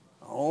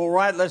All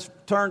right, let's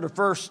turn to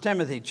 1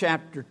 Timothy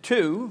chapter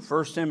 2.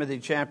 1 Timothy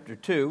chapter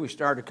 2. We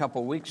started a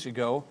couple weeks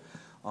ago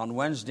on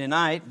Wednesday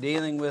night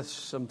dealing with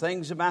some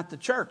things about the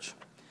church.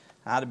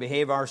 How to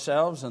behave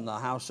ourselves in the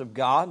house of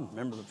God.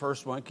 Remember the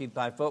first one, keep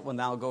thy foot when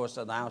thou goest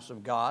to the house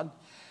of God.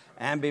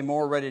 And be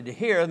more ready to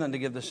hear than to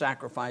give the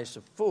sacrifice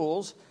of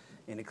fools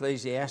in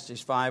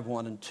Ecclesiastes 5,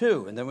 1 and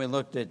 2. And then we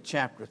looked at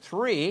chapter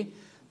 3,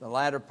 the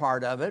latter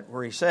part of it,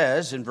 where he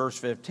says in verse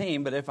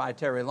 15, but if I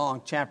tarry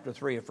long, chapter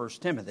 3 of 1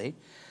 Timothy,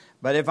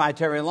 but if I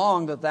tarry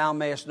long, that thou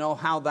mayest know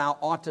how thou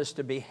oughtest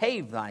to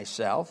behave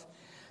thyself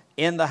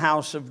in the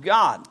house of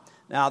God.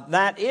 Now,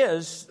 that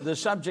is the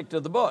subject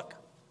of the book,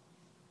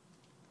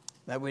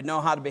 that we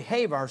know how to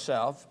behave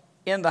ourselves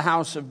in the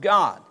house of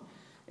God.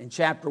 In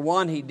chapter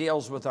 1, he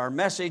deals with our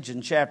message.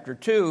 In chapter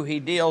 2,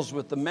 he deals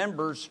with the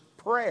members'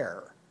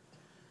 prayer.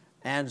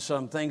 And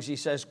some things he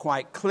says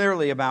quite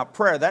clearly about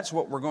prayer. That's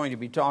what we're going to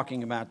be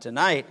talking about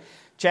tonight.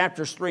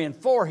 Chapters 3 and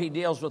 4, he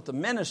deals with the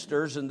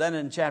ministers. And then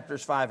in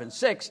chapters 5 and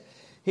 6,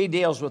 he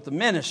deals with the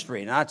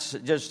ministry. Now, that's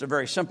just a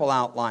very simple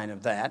outline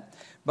of that.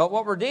 But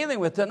what we're dealing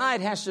with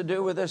tonight has to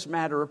do with this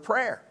matter of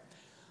prayer.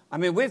 I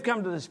mean, we've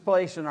come to this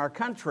place in our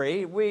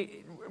country.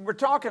 We're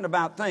talking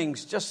about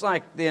things just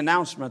like the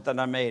announcement that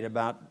I made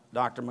about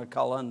Dr.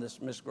 McCullough and this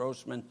Miss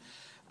Grossman.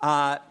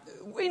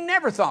 We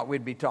never thought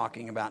we'd be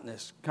talking about in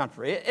this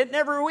country. It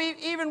never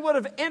even would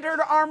have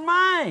entered our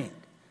mind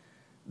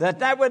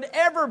that would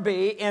ever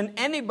be in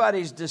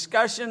anybody's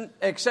discussion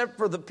except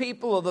for the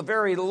people of the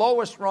very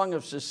lowest rung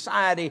of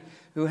society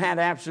who had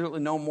absolutely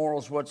no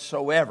morals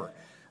whatsoever.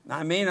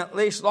 I mean, at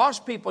least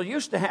lost people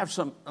used to have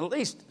at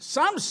least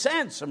some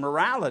sense of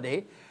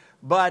morality,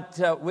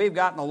 but we've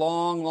gotten a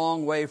long,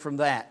 long way from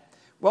that.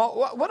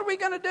 Well, what are we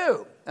going to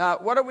do?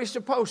 What are we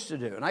supposed to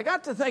do? And I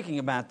got to thinking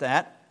about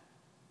that.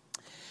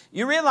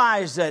 You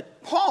realize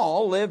that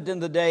Paul lived in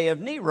the day of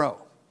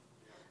Nero.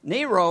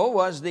 Nero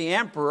was the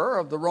emperor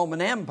of the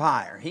Roman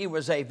Empire. He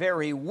was a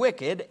very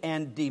wicked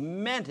and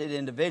demented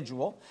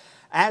individual,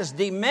 as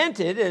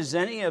demented as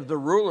any of the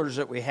rulers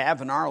that we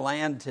have in our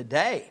land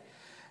today.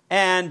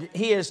 And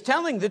he is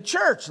telling the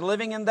church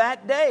living in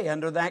that day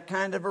under that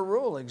kind of a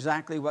rule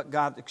exactly what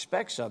God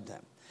expects of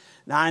them.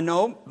 Now, I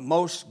know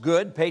most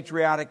good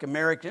patriotic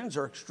Americans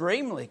are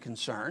extremely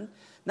concerned,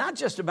 not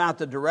just about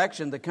the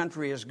direction the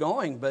country is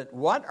going, but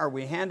what are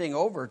we handing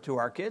over to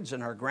our kids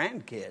and our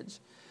grandkids?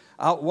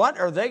 What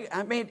are they?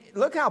 I mean,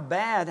 look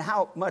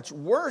how much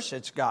worse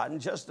it's gotten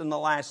just in the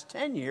last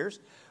 10 years.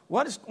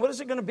 What is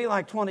it going to be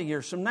like 20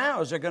 years from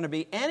now? Is there going to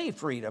be any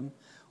freedom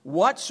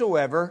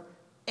whatsoever,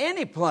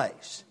 any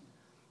place,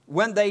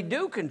 when they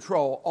do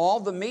control all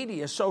the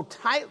media so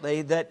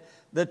tightly that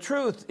the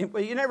truth,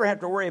 you never have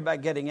to worry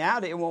about getting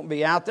out. It won't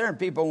be out there and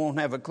people won't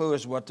have a clue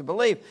as to what to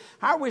believe.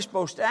 How are we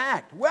supposed to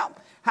act? Well,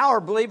 how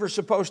are believers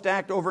supposed to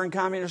act over in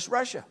communist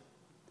Russia?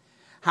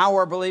 How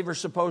are believers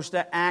supposed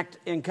to act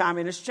in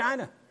communist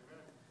China?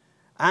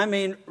 I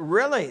mean,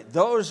 really,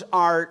 those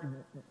are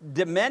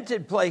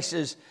demented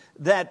places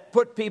that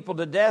put people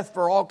to death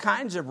for all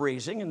kinds of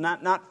reasons, and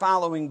not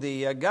following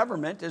the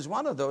government is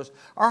one of those.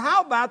 Or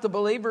how about the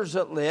believers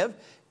that live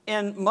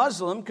in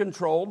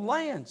Muslim-controlled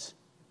lands?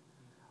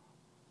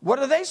 What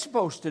are they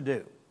supposed to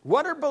do?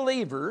 What are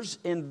believers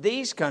in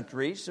these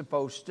countries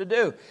supposed to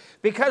do?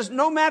 Because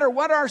no matter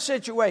what our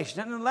situation,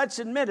 and let's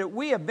admit it,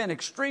 we have been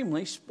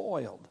extremely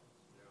spoiled.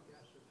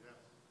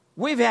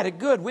 We've had it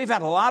good. We've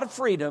had a lot of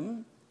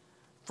freedom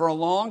for a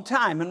long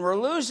time, and we're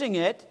losing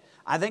it.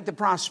 I think the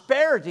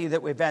prosperity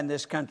that we've had in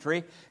this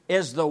country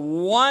is the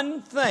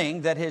one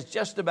thing that has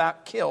just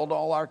about killed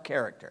all our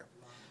character.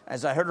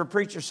 As I heard a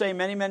preacher say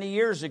many, many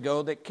years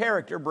ago, that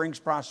character brings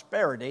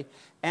prosperity,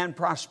 and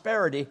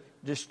prosperity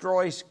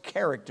destroys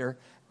character,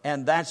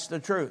 and that's the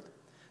truth.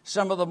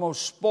 Some of the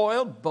most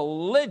spoiled,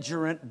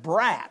 belligerent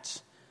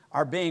brats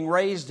are being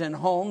raised in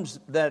homes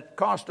that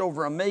cost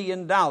over $1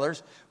 million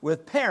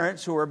with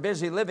parents who are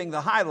busy living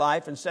the high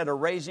life instead of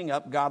raising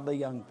up godly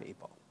young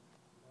people.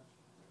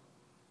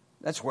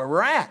 That's where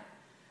we're at.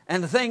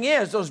 And the thing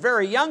is, those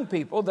very young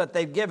people that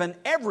they've given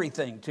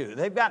everything to,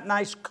 they've got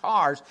nice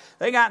cars,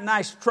 they got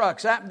nice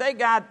trucks, they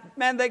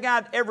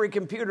got every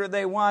computer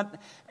they want.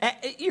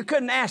 You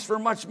couldn't ask for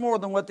much more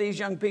than what these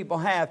young people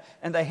have,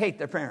 and they hate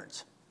their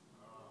parents.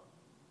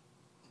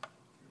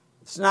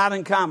 It's not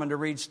uncommon to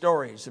read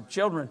stories of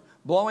children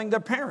blowing their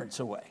parents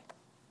away.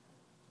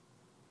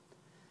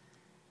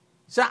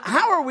 So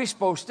how are we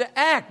supposed to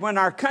act when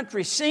our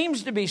country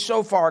seems to be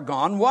so far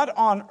gone? What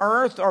on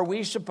earth are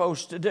we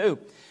supposed to do?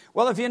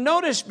 Well, if you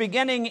notice,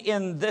 beginning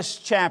in this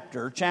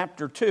chapter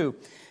 2,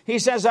 he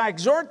says, I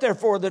exhort,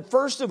 therefore, that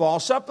first of all,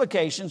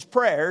 supplications,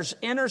 prayers,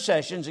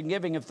 intercessions, and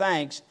giving of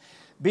thanks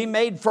be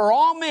made for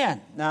all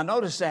men. Now,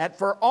 notice that,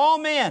 for all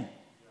men.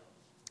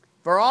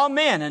 For all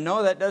men. And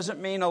no, that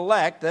doesn't mean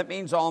elect. That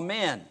means all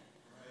men.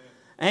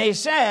 And he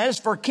says,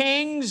 for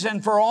kings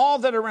and for all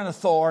that are in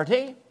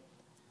authority.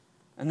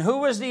 And who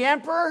was the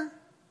emperor?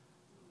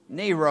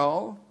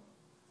 Nero.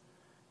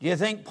 Do you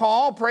think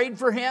Paul prayed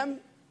for him?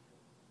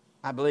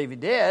 I believe he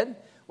did.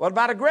 What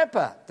about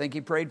Agrippa? I think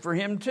he prayed for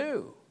him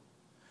too.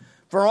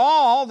 For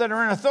all that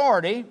are in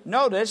authority,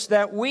 notice,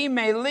 that we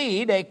may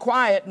lead a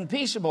quiet and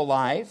peaceable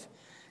life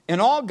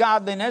in all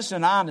godliness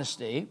and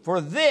honesty,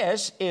 for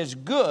this is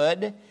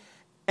good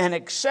and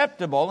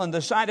acceptable in the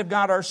sight of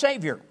God our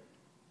Savior,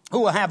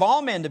 who will have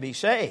all men to be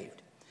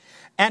saved,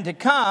 and to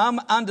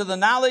come unto the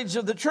knowledge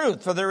of the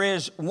truth. For there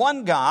is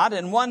one God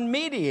and one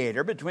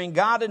mediator between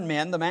God and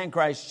men, the man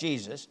Christ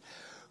Jesus,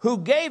 who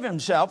gave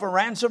himself a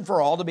ransom for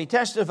all, to be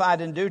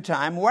testified in due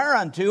time,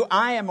 whereunto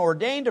I am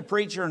ordained a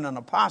preacher and an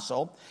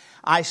apostle.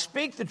 I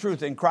speak the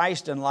truth in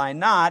Christ and lie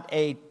not,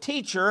 a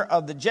teacher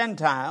of the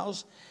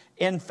Gentiles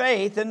in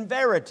faith and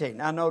verity.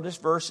 Now notice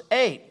verse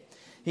 8.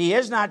 He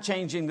is not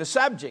changing the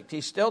subject.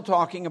 He's still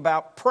talking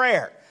about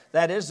prayer.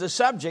 That is the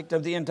subject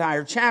of the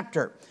entire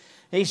chapter.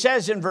 He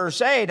says in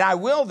verse 8, I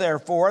will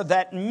therefore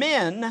that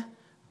men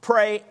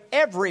pray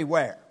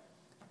everywhere.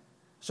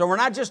 So we're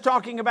not just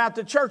talking about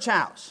the church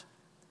house,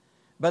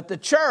 but the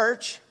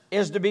church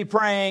is to be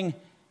praying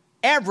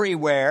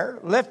everywhere,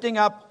 lifting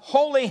up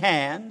holy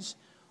hands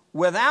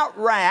without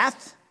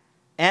wrath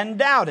and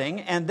doubting.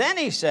 And then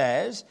he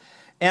says,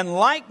 in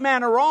like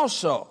manner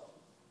also,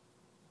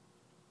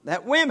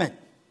 that women.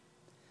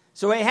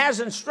 So he has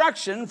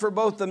instruction for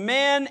both the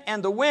men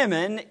and the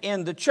women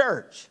in the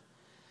church,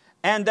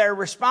 and their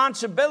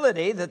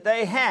responsibility that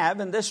they have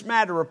in this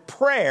matter of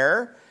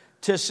prayer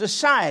to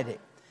society.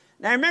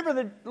 Now remember,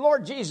 the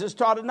Lord Jesus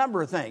taught a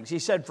number of things. He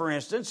said, for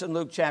instance, in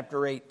Luke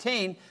chapter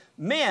 18,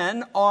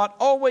 men ought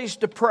always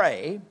to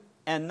pray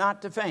and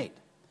not to faint.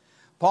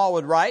 Paul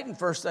would write in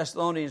 1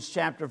 Thessalonians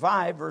chapter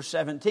 5, verse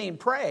 17,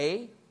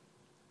 pray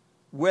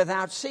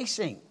without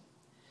ceasing.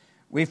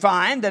 We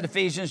find that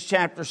Ephesians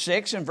chapter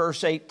 6 and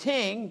verse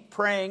 18,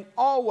 praying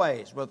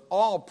always with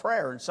all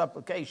prayer and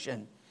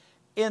supplication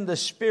in the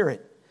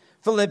Spirit.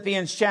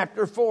 Philippians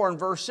chapter 4 and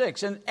verse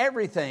 6, in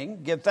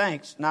everything give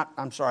thanks.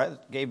 I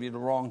gave you the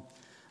wrong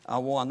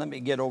one. Let me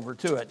get over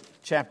to it.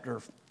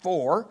 Chapter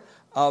 4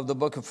 of the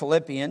book of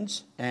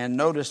Philippians. And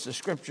notice the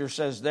scripture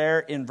says there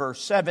in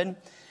verse 7,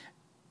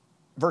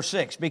 verse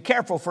 6, be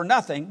careful for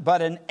nothing,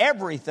 but in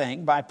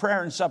everything by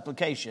prayer and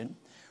supplication,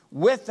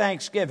 with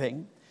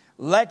thanksgiving,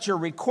 let your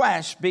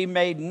requests be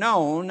made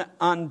known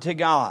unto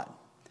God.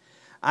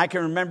 I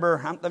can remember,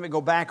 let me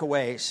go back a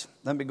ways.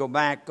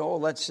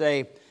 Let's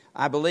say,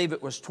 I believe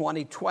it was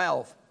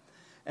 2012.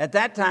 At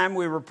that time,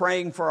 we were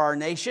praying for our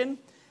nation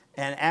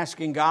and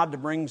asking God to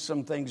bring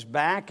some things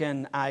back.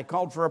 And I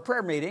called for a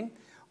prayer meeting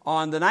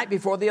on the night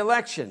before the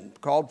election.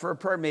 Called for a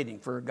prayer meeting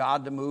for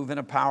God to move in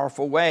a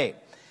powerful way.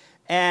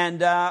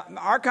 And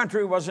our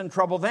country was in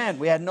trouble then.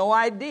 We had no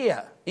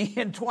idea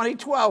in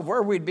 2012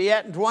 where we'd be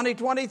at in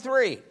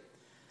 2023.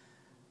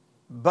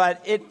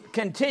 But it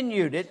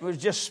continued. It was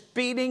just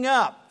speeding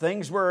up.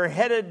 Things were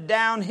headed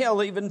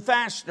downhill even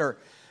faster.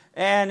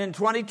 And in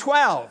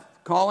 2012,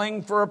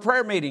 calling for a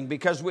prayer meeting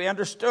because we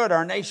understood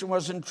our nation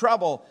was in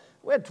trouble,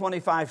 we had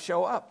 25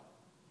 show up.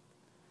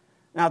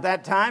 Now, at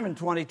that time in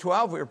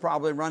 2012, we were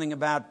probably running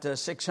about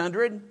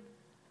 600.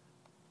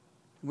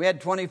 We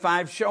had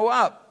 25 show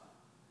up.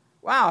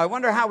 Wow, I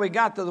wonder how we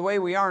got to the way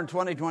we are in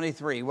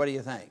 2023. What do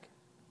you think?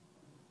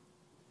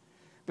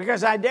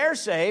 Because I dare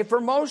say for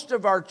most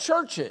of our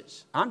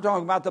churches, I'm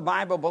talking about the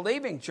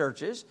Bible-believing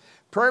churches,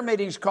 prayer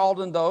meetings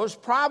called in those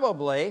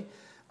probably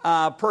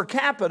per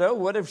capita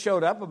would have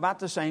showed up about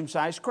the same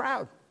size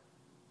crowd.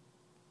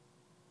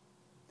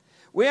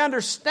 We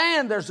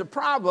understand there's a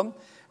problem,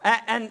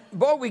 and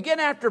boy, we get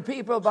after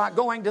people about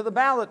going to the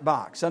ballot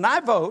box. And I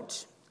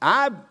vote.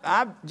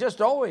 I just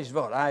always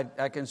vote.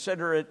 I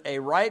consider it a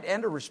right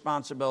and a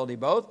responsibility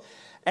both.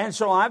 And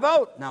so I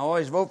vote. Now, I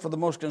always vote for the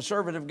most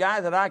conservative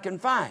guy that I can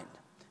find.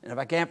 And if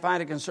I can't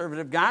find a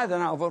conservative guy, then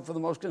I'll vote for the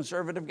most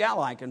conservative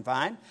gal I can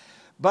find.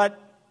 But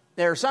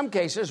there are some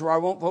cases where I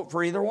won't vote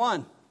for either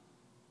one.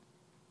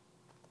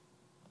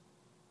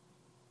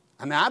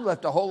 I mean, I've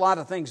left a whole lot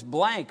of things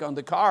blank on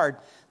the card.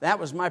 That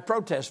was my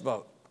protest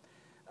vote.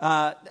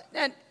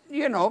 And,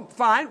 you know,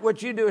 fine.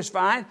 What you do is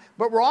fine.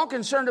 But we're all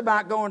concerned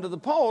about going to the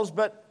polls.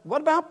 But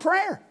what about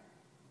prayer?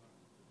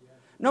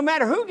 No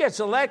matter who gets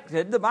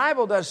elected, the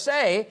Bible does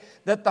say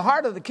that the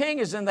heart of the king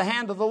is in the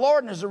hand of the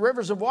Lord, and as the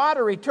rivers of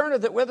water, he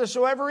turneth it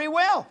whithersoever he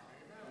will.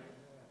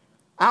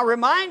 I'll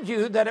remind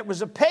you that it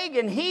was a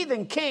pagan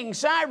heathen king,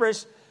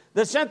 Cyrus,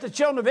 that sent the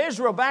children of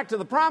Israel back to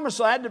the promised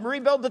land to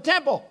rebuild the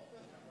temple.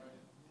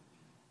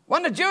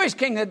 Wasn't a Jewish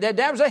king that did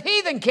that. It was a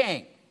heathen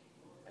king.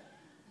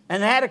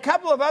 And they had a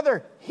couple of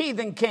other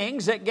heathen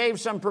kings that gave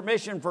some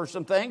permission for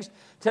some things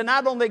to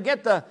not only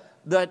get the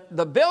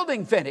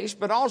building finished,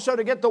 but also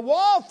to get the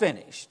wall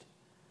finished.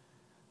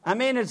 I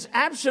mean, it's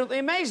absolutely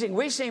amazing.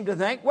 We seem to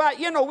think, well,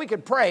 you know, we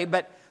could pray,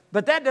 but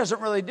that doesn't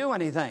really do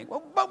anything.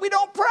 Well, but we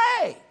don't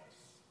pray.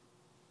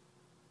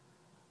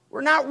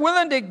 We're not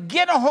willing to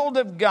get a hold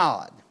of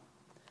God.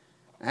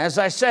 As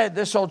I said,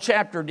 this whole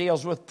chapter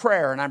deals with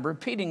prayer, and I'm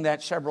repeating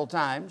that several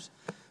times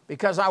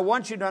because I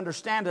want you to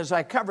understand as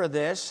I cover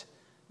this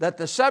that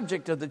the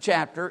subject of the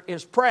chapter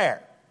is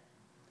prayer.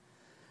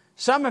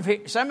 Some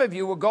of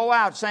you will go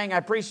out saying, I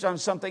preached on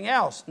something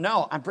else.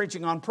 No, I'm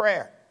preaching on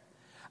prayer.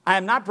 I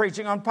am not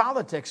preaching on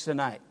politics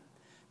tonight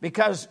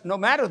Because no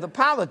matter the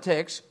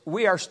politics,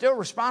 we are still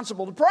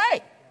responsible to pray.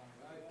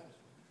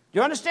 Do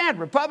you understand?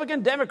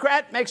 Republican,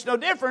 Democrat, makes no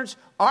difference.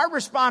 Our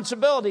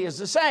responsibility is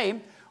the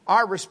same.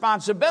 Our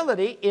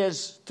responsibility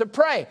is to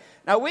pray.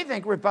 Now, we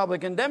think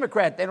Republican,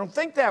 Democrat. They don't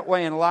think that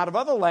way in a lot of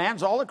other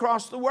lands all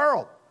across the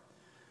world.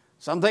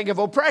 Some think of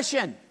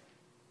oppression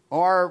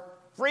or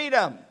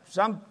freedom.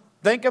 Some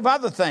think of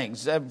other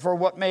things for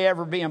what may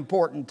ever be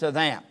important to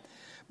them.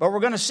 But we're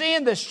going to see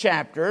in this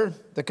chapter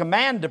the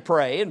command to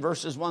pray in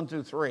verses 1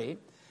 through 3.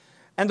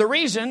 And the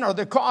reason or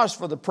the cause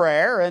for the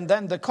prayer, and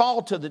then the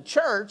call to the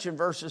church in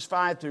verses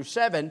 5 through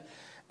 7.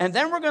 And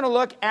then we're going to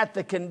look at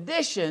the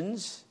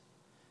conditions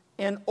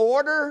in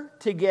order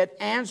to get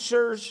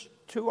answers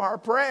to our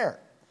prayer.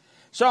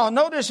 So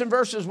notice in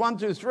verses 1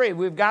 through 3,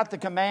 we've got the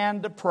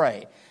command to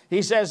pray.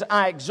 He says,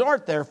 I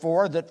exhort,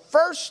 therefore, that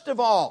first of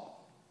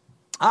all,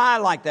 I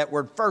like that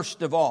word,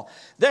 first of all.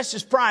 This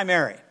is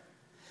primary.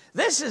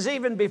 This is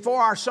even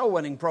before our soul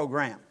winning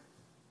program.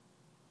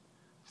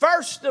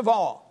 First of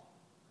all.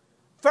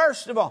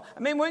 First of all. I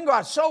mean, we can go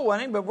out soul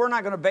winning, but we're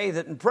not going to bathe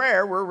it in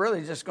prayer. We're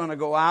really just going to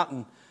go out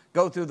and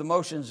go through the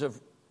motions of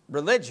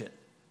religion.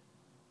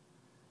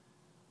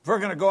 If we're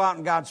going to go out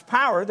in God's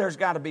power, there's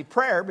got to be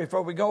prayer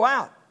before we go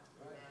out.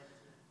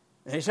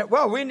 And he said,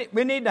 well, we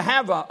need to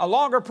have a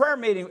longer prayer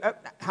meeting.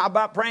 How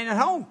about praying at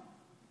home?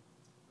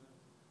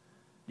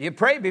 You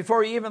pray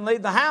before you even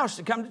leave the house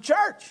to come to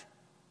church.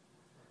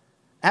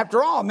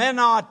 After all, men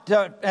ought,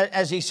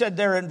 as he said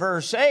there in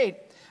verse 8,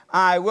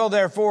 I will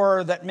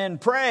therefore that men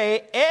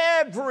pray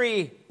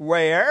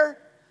everywhere.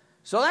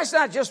 So that's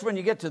not just when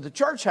you get to the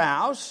church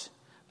house,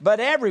 but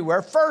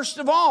everywhere. First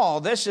of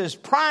all, this is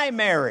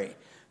primary.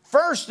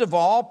 First of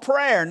all,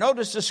 prayer.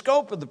 Notice the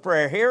scope of the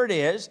prayer. Here it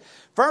is.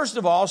 First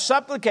of all,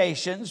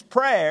 supplications,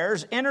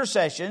 prayers,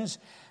 intercessions,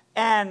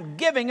 and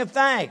giving of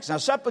thanks. Now,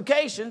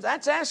 supplications,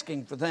 that's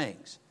asking for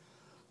things.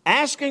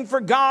 Asking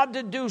for God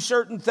to do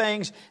certain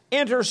things.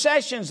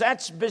 Intercessions,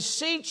 that's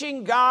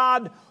beseeching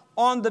God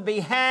on the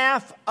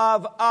behalf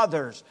of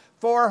others.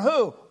 For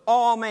who?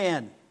 All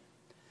men.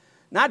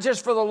 Not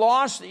just for the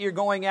lost that you're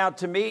going out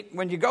to meet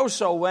when you go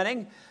soul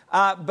winning,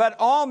 but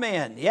all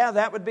men. Yeah,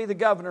 that would be the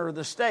governor of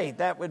the state.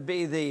 That would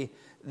be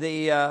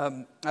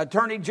the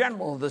attorney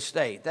general of the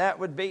state. That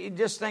would be,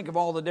 just think of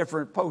all the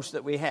different posts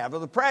that we have. Or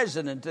the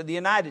president of the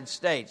United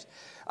States.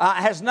 It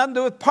has nothing to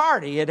do with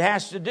party. It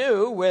has to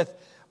do with,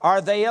 are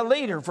they a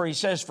leader? For he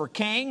says, for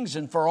kings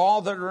and for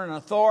all that are in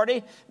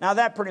authority. Now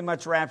that pretty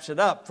much wraps it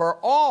up. For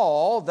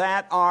all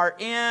that are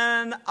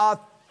in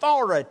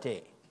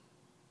authority.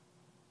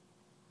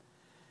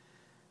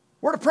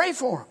 We're to pray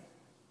for them.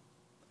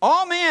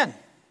 All men.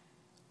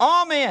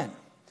 All men.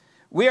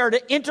 We are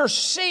to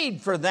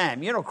intercede for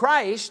them. You know,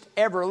 Christ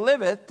ever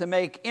liveth to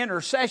make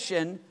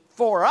intercession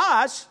for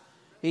us.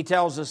 He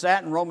tells us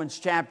that in Romans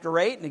chapter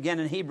 8 and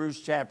again in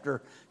Hebrews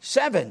chapter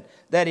 7,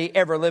 that he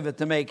ever liveth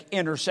to make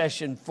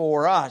intercession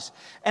for us.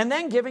 And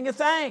then giving of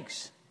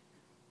thanks.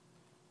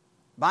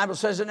 The Bible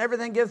says, in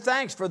everything give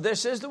thanks, for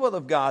this is the will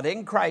of God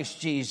in Christ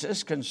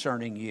Jesus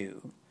concerning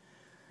you.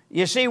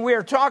 You see, we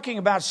are talking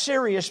about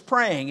serious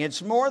praying.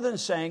 It's more than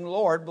saying,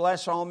 Lord,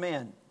 bless all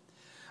men.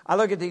 I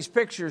look at these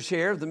pictures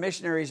here of the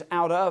missionaries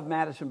out of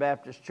Madison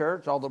Baptist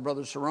Church, although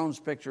Brother Sarone's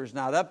picture is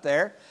not up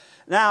there.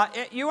 Now,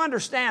 you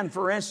understand,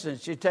 for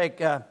instance, you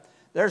take,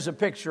 there's a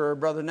picture of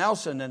Brother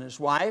Nelson and his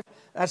wife.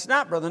 That's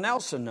not Brother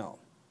Nelson, no.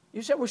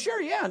 You say, well,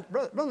 sure, yeah,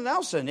 Brother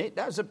Nelson,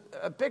 that's a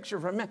picture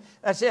from him.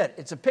 That's it.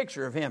 It's a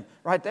picture of him.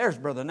 Right there's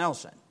Brother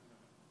Nelson.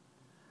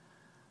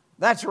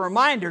 That's a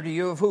reminder to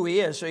you of who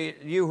he is. So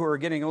you who are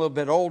getting a little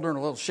bit older and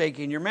a little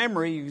shaky in your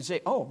memory, you can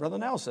say, oh, Brother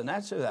Nelson,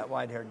 that's who that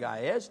white-haired guy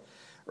is.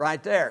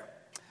 Right there.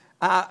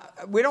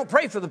 We don't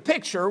pray for the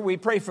picture, we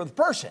pray for the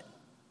person.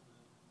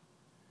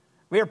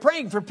 We are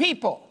praying for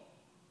people.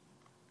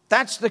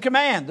 That's the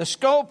command, the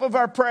scope of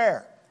our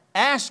prayer.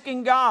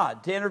 Asking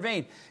God to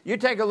intervene. You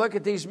take a look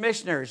at these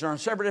missionaries. They're on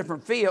several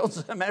different fields.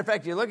 As a matter of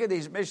fact, you look at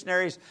these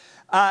missionaries,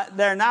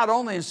 they're not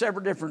only in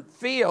several different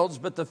fields,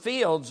 but the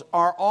fields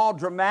are all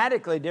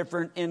dramatically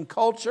different in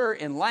culture,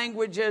 in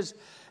languages,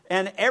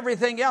 and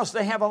everything else.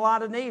 They have a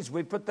lot of needs.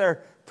 We put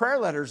their prayer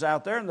letters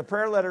out there, and the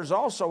prayer letters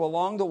also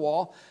along the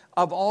wall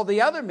of all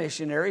the other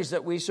missionaries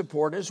that we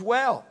support as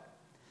well.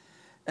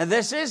 And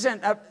this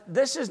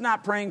is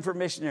not praying for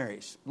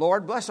missionaries.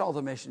 Lord, bless all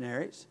the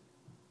missionaries.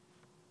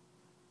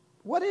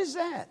 What is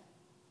that?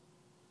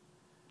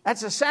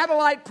 That's a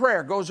satellite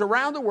prayer. Goes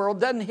around the world,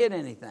 doesn't hit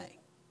anything.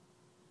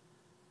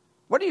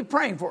 What are you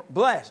praying for?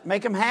 Bless.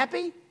 Make them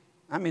happy?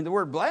 I mean, the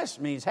word bless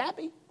means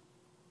happy.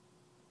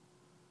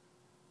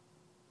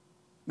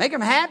 Make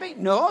them happy?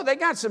 No, they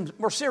got some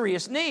more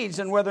serious needs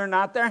than whether or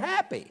not they're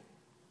happy.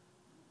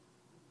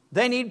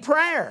 They need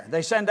prayer.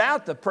 They send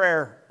out the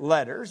prayer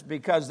letters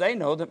because they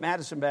know that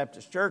Madison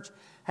Baptist Church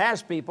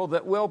has people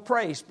that will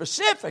pray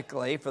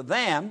specifically for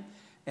them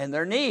and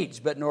their needs.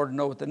 But in order to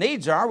know what the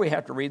needs are, we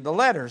have to read the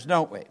letters,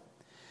 don't we?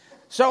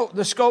 So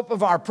the scope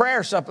of our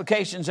prayer,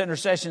 supplications,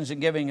 intercessions, and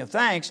giving of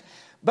thanks.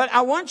 But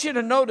I want you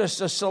to notice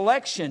the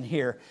selection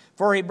here.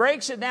 For he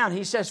breaks it down.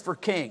 He says for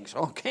kings.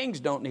 Oh, kings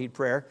don't need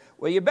prayer.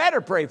 Well, you better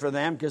pray for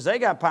them because they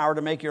got power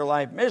to make your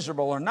life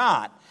miserable or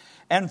not.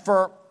 And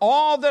for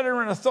all that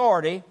are in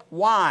authority,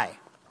 why?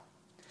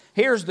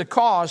 Here's the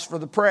cause for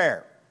the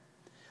prayer.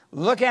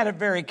 Look at it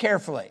very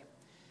carefully.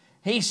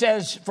 He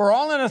says, for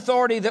all in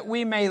authority that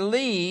we may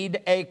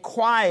lead a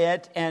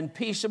quiet and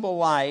peaceable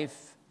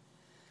life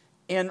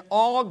in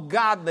all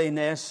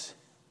godliness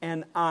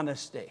and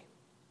honesty.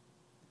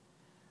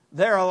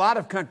 There are a lot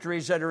of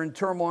countries that are in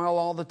turmoil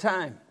all the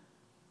time.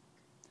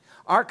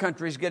 Our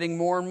country is getting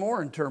more and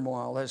more in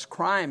turmoil as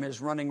crime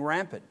is running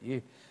rampant.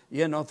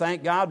 You know,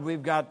 thank God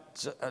we've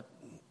got,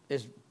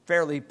 it's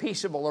fairly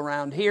peaceable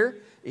around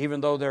here,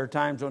 even though there are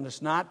times when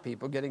it's not.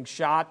 People getting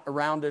shot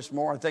around us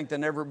more, I think,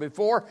 than ever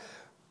before.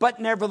 But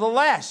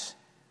nevertheless,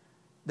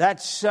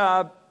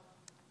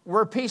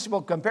 we're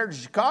peaceable compared to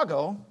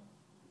Chicago,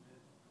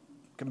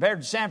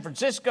 compared to San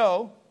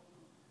Francisco,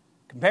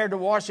 compared to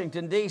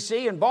Washington,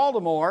 D.C. and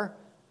Baltimore.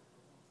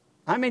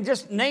 I mean,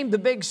 just name the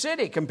big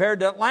city.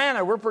 Compared to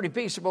Atlanta, we're pretty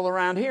peaceable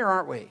around here,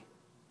 aren't we?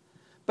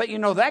 But you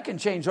know, that can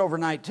change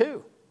overnight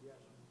too.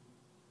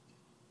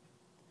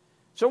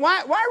 So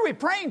why are we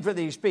praying for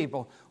these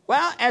people?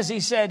 Well, as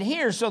he said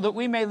here, so that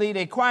we may lead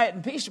a quiet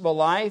and peaceable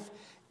life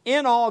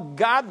in all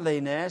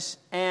godliness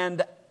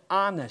and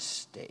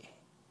honesty.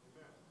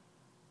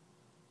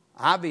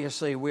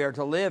 Obviously, we are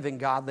to live in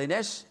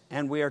godliness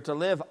and we are to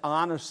live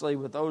honestly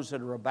with those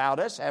that are about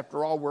us.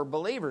 After all, we're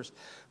believers.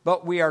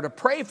 But we are to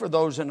pray for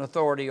those in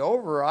authority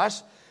over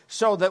us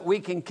so that we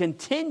can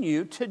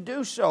continue to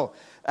do so.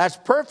 That's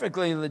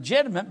perfectly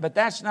legitimate, but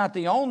that's not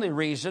the only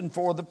reason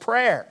for the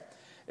prayer.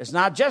 It's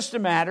not just a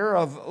matter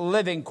of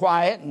living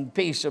quiet and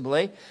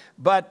peaceably,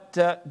 but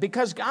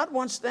because God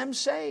wants them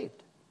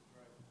saved.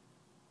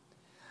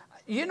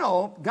 You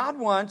know, God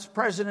wants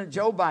President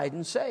Joe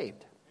Biden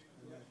saved.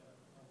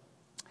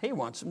 He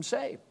wants him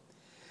saved.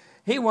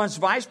 He wants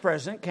Vice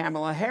President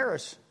Kamala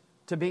Harris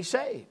to be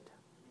saved.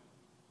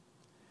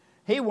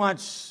 He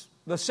wants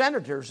the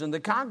senators and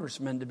the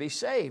congressmen to be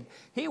saved.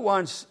 He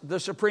wants the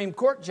Supreme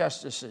Court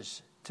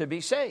justices to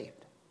be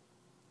saved.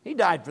 He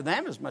died for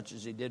them as much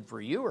as he did for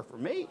you or for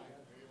me.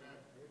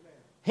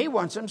 He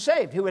wants them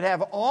saved. He would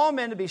have all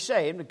men to be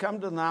saved and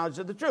come to the knowledge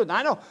of the truth. Now,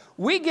 I know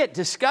we get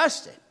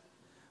disgusted.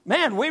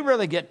 Man, we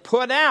really get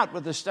put out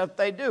with the stuff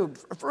they do.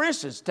 For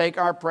instance, take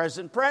our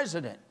present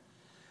president.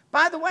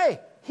 By the way,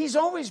 he's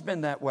always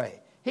been that way.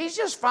 He's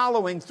just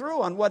following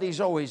through on what he's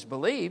always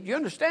believed. You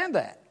understand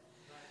that?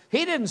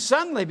 He didn't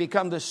suddenly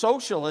become the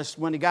socialist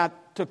when he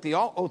took the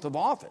oath of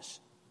office.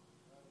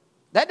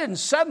 That didn't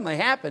suddenly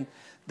happen.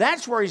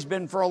 That's where he's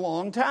been for a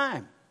long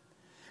time.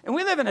 And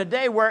we live in a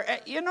day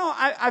where, you know,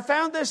 I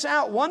found this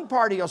out. One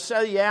party will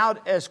sell you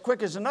out as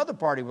quick as another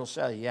party will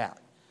sell you out.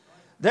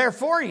 They're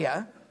for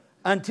you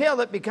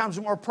until it becomes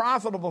more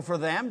profitable for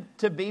them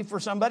to be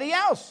for somebody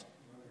else.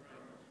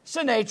 It's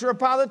the nature of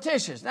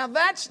politicians. Now,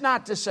 that's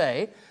not to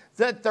say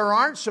that there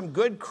aren't some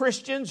good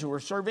Christians who are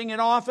serving in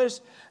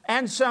office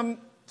and some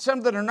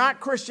that are not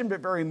Christian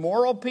but very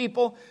moral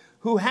people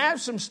who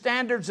have some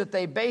standards that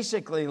they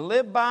basically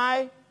live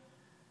by.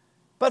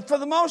 But for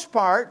the most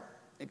part,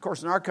 of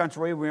course, in our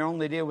country, we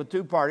only deal with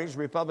two parties,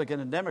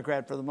 Republican and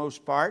Democrat for the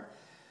most part.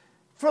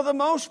 For the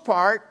most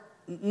part,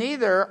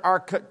 neither are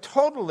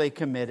totally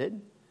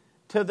committed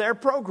to their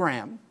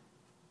program,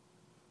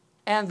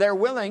 and they're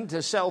willing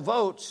to sell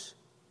votes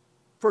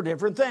for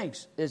different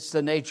things. It's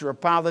the nature of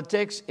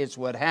politics. It's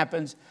what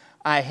happens.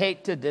 I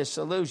hate to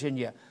disillusion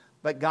you,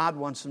 but God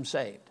wants them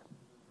saved.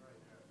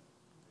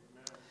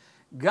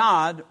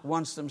 God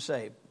wants them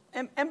saved.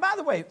 And by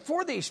the way,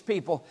 for these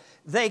people,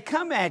 they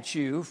come at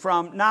you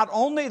from not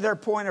only their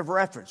point of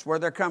reference, where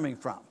they're coming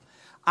from.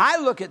 I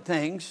look at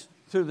things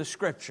through the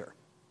Scripture.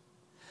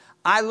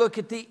 I look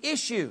at the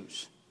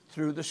issues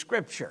through the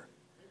Scripture.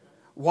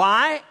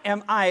 Why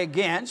am I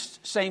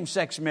against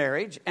same-sex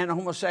marriage and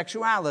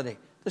homosexuality?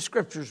 The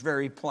Scripture's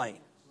very plain.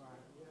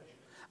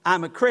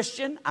 I'm a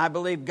Christian. I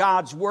believe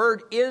God's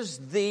Word is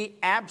the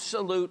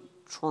absolute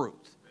truth.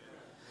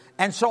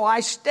 And so I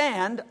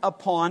stand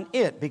upon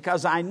it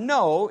because I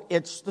know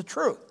it's the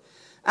truth.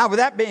 Now, with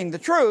that being the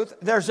truth,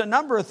 there's a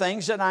number of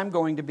things that I'm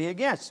going to be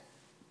against.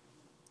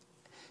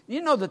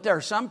 You know that there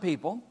are some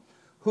people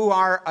who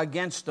are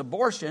against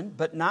abortion,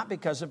 but not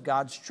because of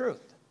God's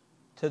truth.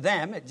 To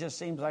them, it just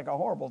seems like a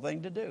horrible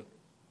thing to do.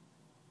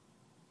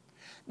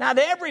 Not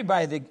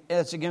everybody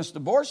that's against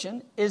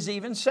abortion is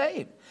even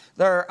saved.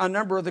 There are a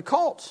number of the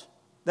cults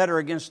that are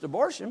against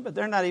abortion, but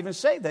they're not even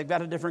saved. They've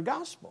got a different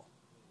gospel.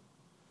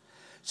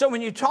 So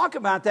when you talk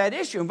about that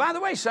issue, and by the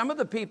way, some of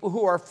the people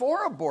who are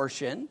for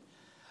abortion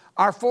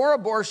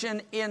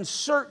in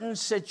certain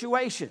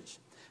situations.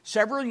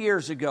 Several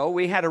years ago,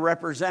 we had a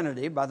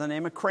representative by the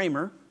name of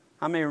Kramer.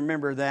 How many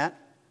remember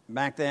that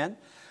back then?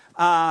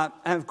 And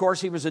of course,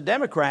 he was a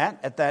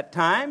Democrat at that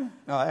time.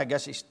 I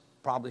guess he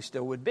probably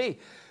still would be.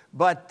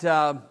 But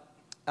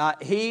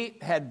he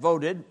had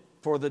voted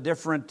for the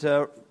different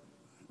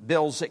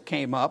bills that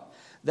came up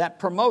that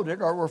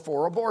promoted or were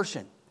for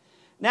abortion.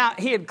 Now,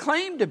 he had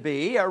claimed to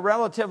be a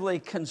relatively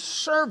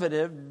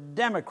conservative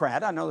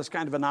Democrat. I know that's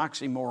kind of an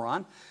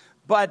oxymoron.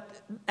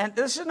 But, and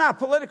this is not a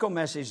political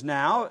message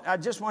now. I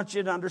just want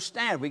you to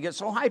understand. We get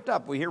so hyped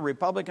up. We hear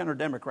Republican or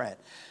Democrat.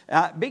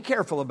 Be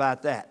careful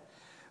about that.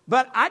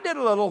 But I did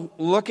a little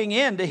looking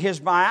into his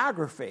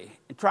biography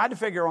and tried to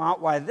figure out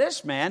why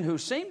this man, who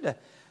seemed to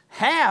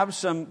have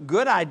some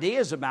good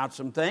ideas about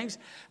some things,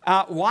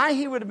 why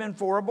he would have been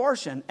for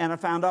abortion. And I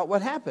found out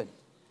what happened.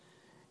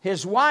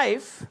 His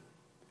wife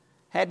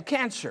had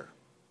cancer,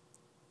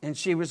 and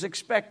she was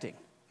expecting.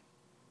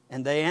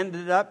 And they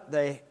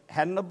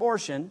had an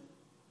abortion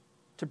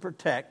to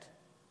protect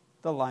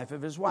the life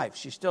of his wife.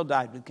 She still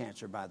died with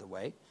cancer, by the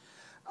way,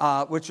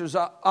 which was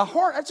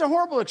that's a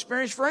horrible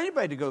experience for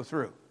anybody to go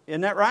through.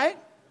 Isn't that right?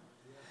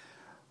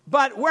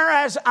 But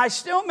whereas I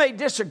still may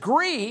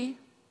disagree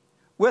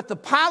with the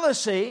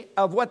policy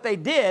of what they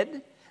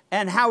did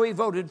and how he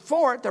voted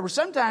for it, there were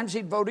sometimes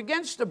he'd vote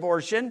against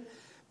abortion,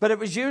 but it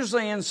was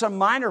usually in some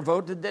minor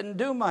vote that didn't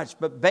do much.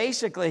 But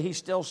basically, he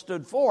still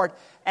stood for it,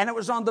 and it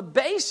was on the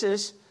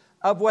basis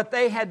of what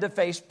they had to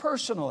face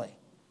personally.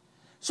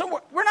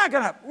 So we're not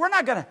going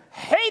to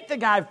hate the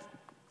guy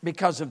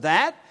because of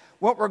that.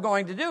 What we're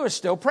going to do is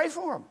still pray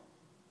for him.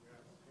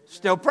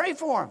 Still pray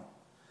for him.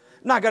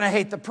 I'm not going to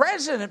hate the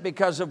president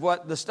because of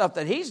what the stuff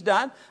that he's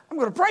done. I'm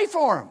going to pray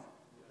for him.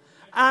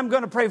 I'm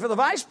going to pray for the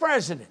vice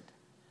president.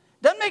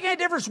 Doesn't make any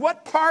difference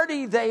what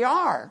party they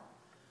are.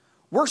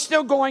 We're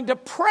still going to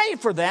pray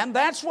for them.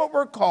 That's what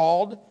we're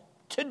called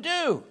to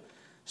do.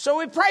 So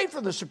we pray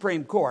for the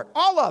Supreme Court,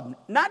 all of them,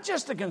 not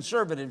just the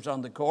conservatives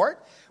on the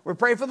court. We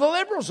pray for the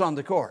liberals on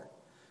the court.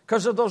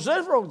 Because if those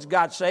liberals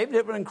got saved,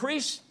 it would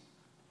increase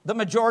the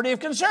majority of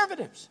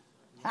conservatives.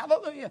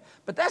 Hallelujah.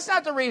 But that's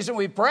not the reason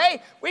we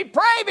pray. We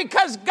pray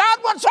because God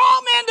wants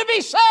all men to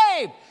be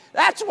saved.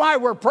 That's why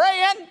we're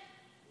praying.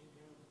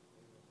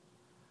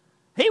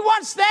 He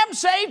wants them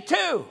saved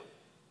too.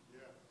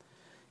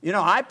 You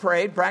know, I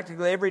prayed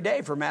practically every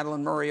day for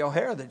Madalyn Murray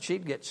O'Hair that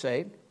she'd get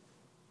saved.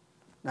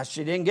 Now,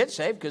 she didn't get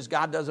saved because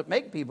God doesn't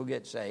make people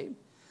get saved.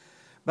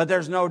 But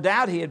there's no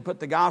doubt he had put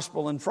the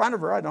gospel in front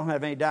of her. I don't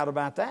have any doubt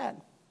about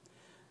that.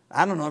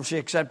 I don't know if she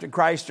accepted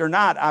Christ or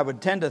not. I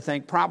would tend to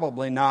think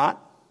probably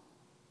not.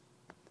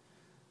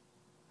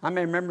 I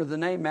may remember the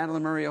name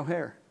Madalyn Murray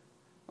O'Hair.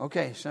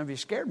 Okay, some of you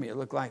scared me. It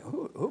looked like,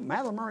 who?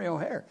 Madalyn Murray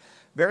O'Hair.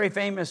 Very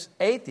famous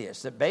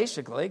atheist that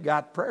basically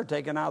got prayer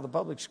taken out of the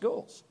public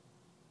schools.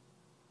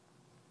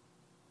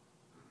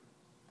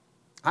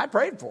 I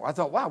prayed for her. I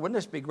thought, wow, wouldn't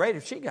this be great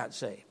if she got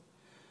saved?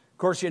 Of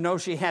course, you know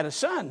she had a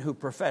son who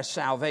professed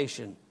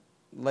salvation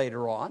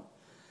later on.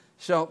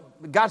 So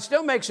God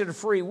still makes it a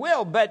free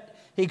will, but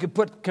he could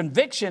put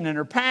conviction in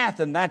her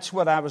path, and that's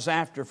what I was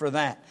after for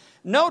that.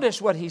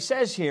 Notice what he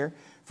says here.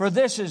 For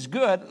this is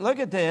good. Look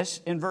at this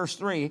in verse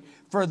 3.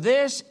 For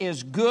this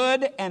is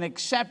good and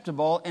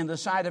acceptable in the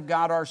sight of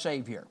God our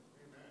Savior.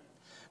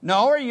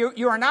 No,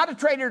 you are not a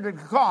traitor to the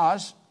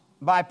cause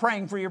by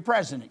praying for your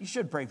president. You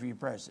should pray for your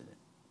president.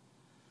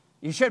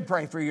 You should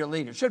pray for your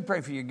leader. You should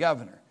pray for your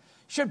governor.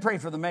 You should pray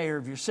for the mayor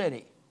of your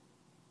city.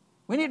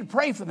 We need to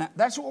pray for them.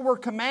 That's what we're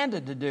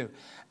commanded to do.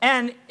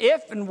 And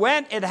if and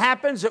when it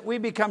happens that we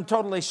become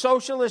totally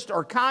socialist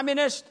or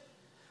communist,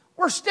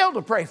 we're still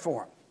to pray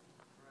for them.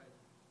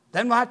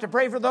 Then we'll have to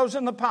pray for those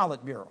in the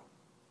Politburo.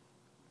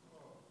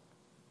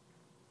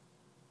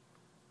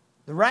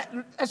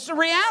 That's the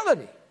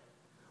reality.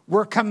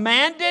 We're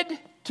commanded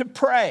to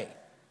pray.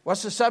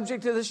 What's the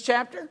subject of this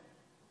chapter?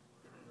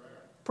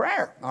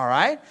 Prayer, all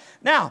right?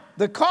 Now,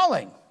 the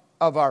calling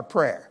of our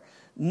prayer.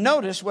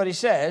 Notice what he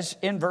says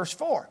in verse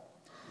 4.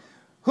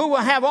 Who will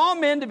have all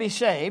men to be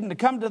saved and to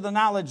come to the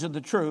knowledge of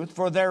the truth,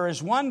 for there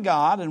is one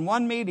God and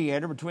one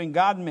mediator between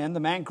God and men, the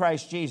man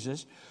Christ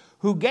Jesus,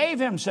 who gave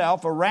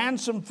himself a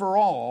ransom for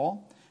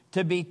all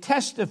to be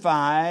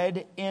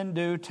testified in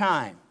due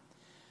time.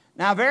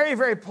 Now, very,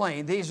 very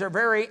plain. These are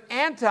very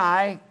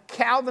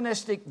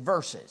anti-Calvinistic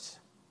verses.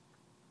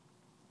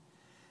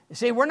 You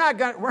see, we're not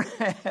going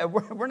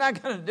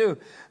to do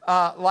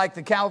like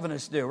the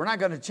Calvinists do. We're not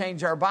going to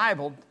change our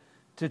Bible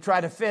to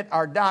try to fit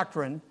our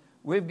doctrine.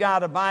 We've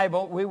got a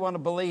Bible. We want to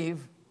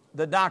believe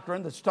the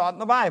doctrine that's taught in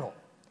the Bible.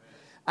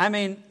 I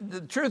mean,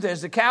 the truth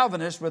is the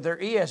Calvinists with their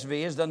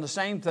ESV has done the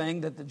same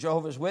thing that the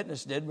Jehovah's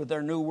Witness did with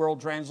their New World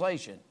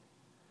Translation.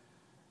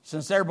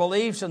 Since their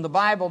beliefs and the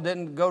Bible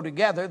didn't go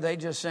together, they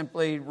just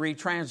simply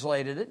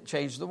retranslated it and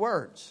changed the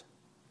words.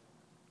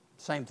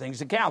 Same things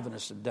the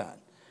Calvinists have done.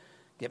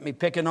 Get me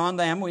picking on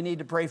them, we need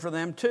to pray for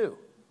them too.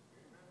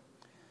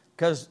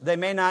 Because they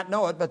may not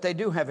know it, but they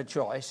do have a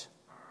choice.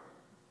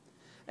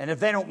 And if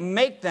they don't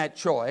make that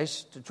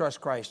choice to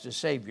trust Christ as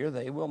Savior,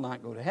 they will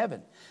not go to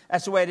heaven.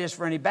 That's the way it is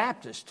for any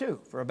Baptist too.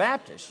 For a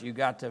Baptist, you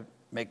got to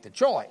make the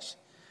choice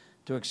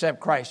to accept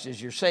Christ as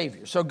your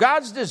Savior. So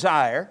God's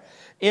desire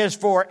is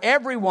for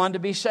everyone to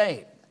be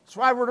saved. That's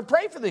why we're to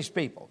pray for these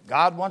people.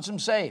 God wants them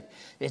saved.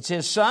 It's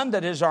His Son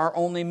that is our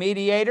only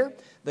mediator.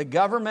 The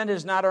government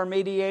is not our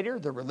mediator.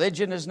 The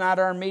religion is not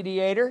our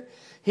mediator.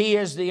 He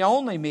is the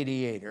only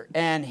mediator.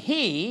 And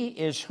He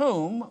is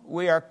whom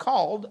we are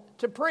called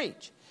to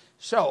preach.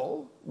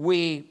 So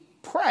we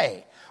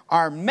pray.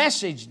 Our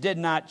message did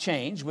not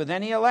change with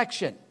any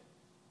election.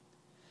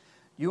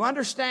 You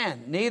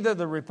understand, neither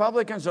the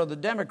Republicans or the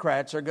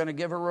Democrats are going to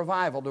give a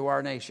revival to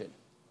our nation.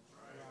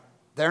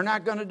 They're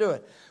not going to do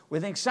it. We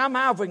think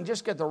somehow if we can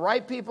just get the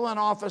right people in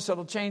office,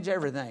 it'll change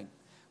everything.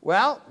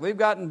 Well, we've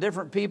gotten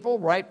different people,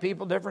 right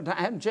people, different times.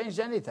 Haven't changed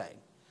anything.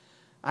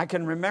 I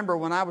can remember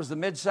when I was the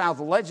Mid-South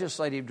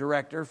Legislative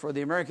Director for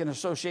the American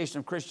Association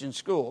of Christian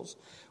Schools,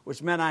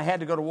 which meant I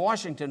had to go to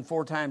Washington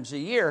 4 times a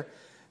year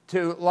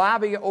to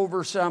lobby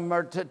over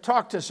or to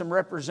talk to some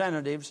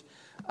representatives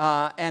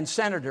and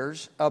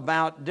senators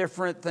about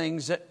different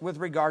things with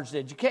regards to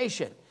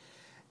education.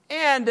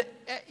 And,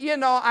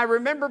 I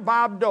remember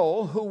Bob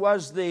Dole, who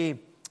was he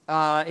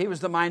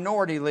was the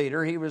minority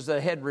leader. He was the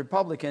head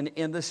Republican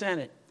in the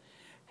Senate.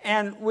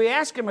 And we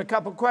asked him a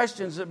couple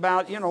questions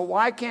about,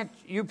 why can't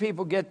you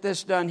people get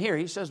this done here?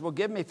 He says, well,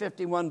 give me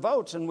 51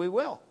 votes and we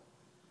will.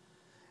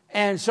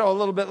 And so a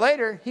little bit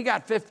later, he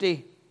got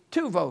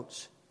 52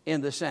 votes in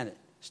the Senate.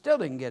 Still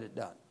didn't get it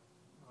done.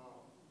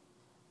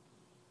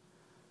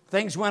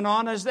 Things went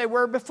on as they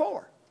were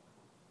before.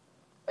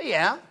 But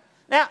yeah.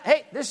 Now,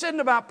 hey, this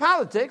isn't about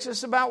politics.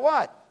 It's about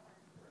what?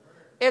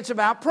 It's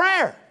about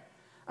prayer.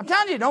 I'm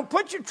telling you, don't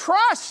put your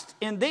trust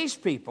in these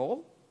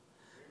people.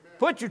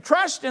 Put your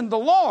trust in the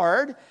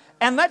Lord,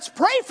 and let's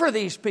pray for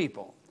these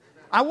people.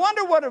 I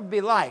wonder what it would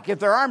be like if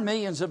there are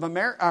millions of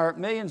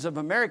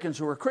Americans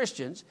who are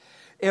Christians,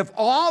 if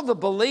all the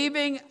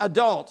believing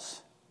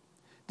adults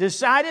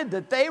decided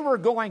that they were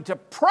going to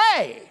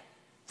pray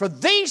for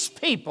these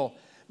people.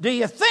 Do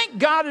you think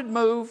God would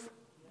move?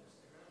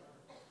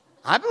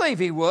 I believe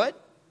He would.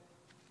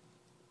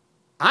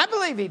 I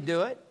believe He'd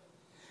do it.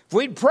 If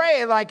we'd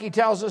pray like He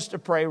tells us to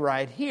pray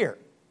right here.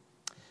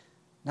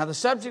 Now the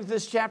subject of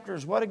this chapter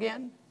is what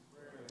again?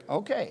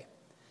 Okay.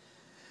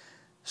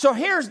 So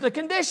here's the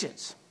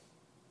conditions.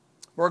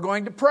 We're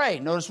going to pray.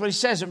 Notice what He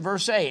says in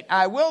verse 8.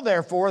 I will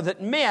therefore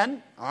that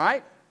men, all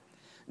right.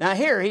 Now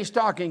here He's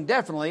talking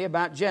definitely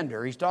about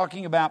gender. He's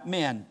talking about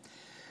men.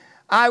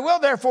 I will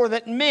therefore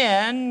that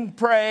men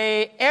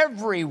pray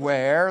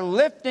everywhere,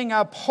 lifting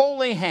up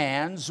holy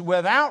hands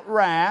without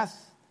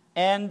wrath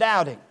and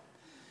doubting.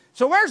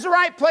 So where's the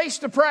right place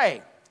to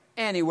pray?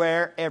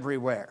 Anywhere,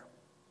 everywhere.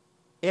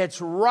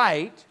 It's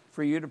right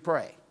for you to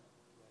pray.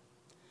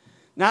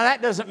 Now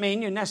that doesn't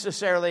mean you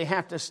necessarily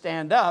have to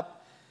stand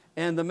up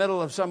in the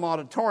middle of some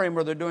auditorium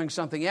where they're doing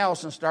something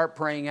else and start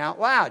praying out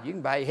loud. You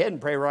can bow your head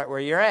and pray right where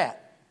you're at.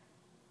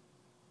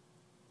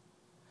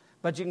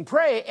 But you can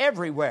pray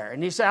everywhere.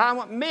 And He said, I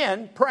want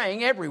men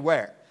praying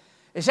everywhere.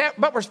 He said,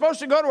 but we're supposed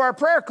to go to our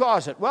prayer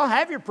closet. Well,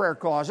 have your prayer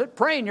closet,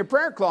 pray in your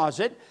prayer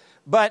closet,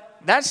 but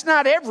that's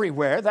not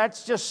everywhere.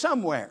 That's just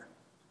somewhere.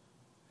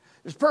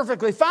 It's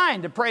perfectly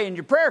fine to pray in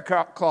your prayer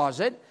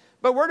closet,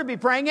 but we're to be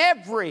praying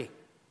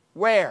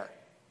everywhere.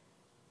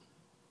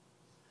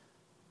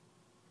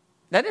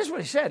 That is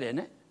what He said, isn't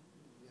it?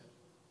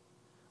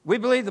 We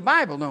believe the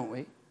Bible, don't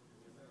we?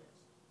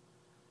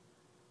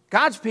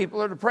 God's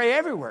people are to pray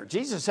everywhere.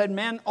 Jesus said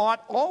men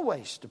ought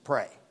always to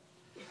pray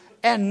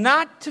and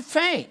not to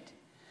faint.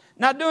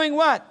 Now doing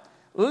what?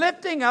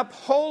 Lifting up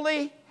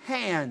holy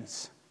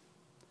hands.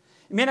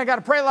 You mean I got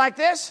to pray like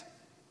this?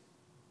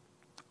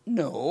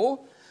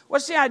 No.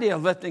 What's the idea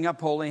of lifting up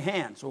holy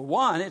hands? Well,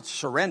 one, it's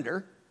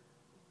surrender.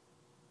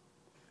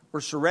 We're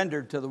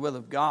surrendered to the will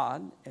of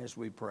God as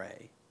we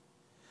pray.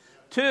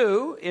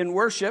 Two, in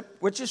worship,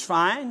 which is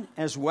fine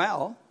as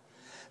well.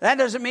 That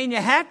doesn't mean you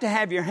have to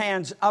have your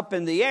hands up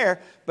in the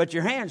air, but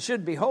your hands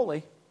should be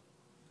holy.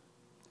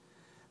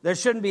 There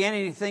shouldn't be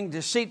anything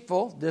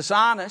deceitful,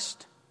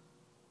 dishonest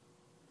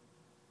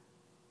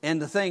in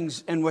the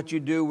things and what you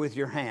do with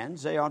your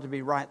hands. They ought to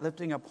be right,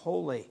 lifting up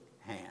holy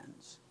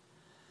hands.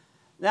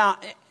 Now,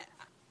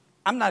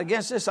 I'm not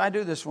against this. I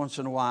do this once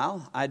in a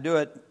while. I do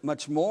it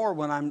much more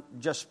when I'm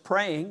just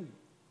praying,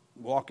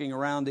 walking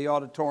around the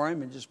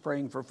auditorium and just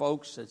praying for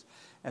folks.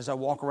 As I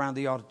walk around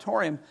the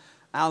auditorium,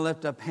 I'll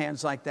lift up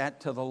hands like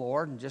that to the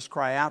Lord and just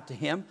cry out to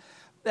Him.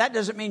 That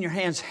doesn't mean your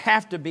hands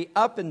have to be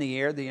up in the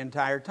air the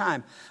entire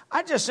time.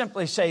 I just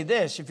simply say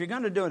this. If you're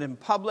going to do it in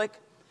public,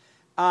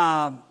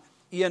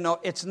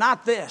 it's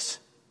not this.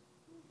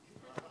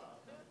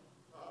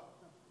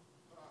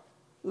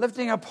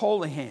 Lifting up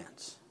holy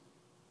hands.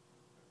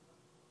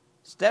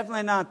 It's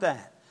definitely not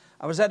that.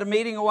 I was at a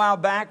meeting a while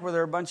back where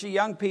there were a bunch of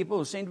young people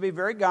who seemed to be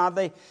very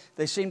godly.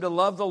 They seemed to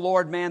love the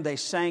Lord, man. They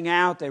sang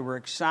out. They were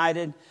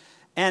excited.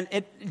 And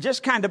it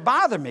just kind of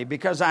bothered me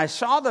because I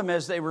saw them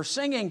as they were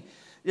singing.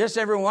 Just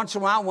every once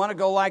in a while, want to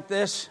go like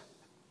this.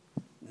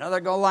 Another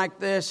go like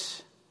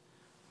this.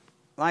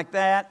 Like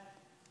that.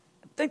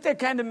 I think they're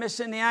kind of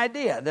missing the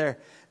idea.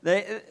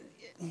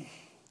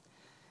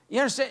 You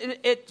understand?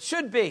 It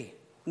should be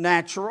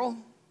natural.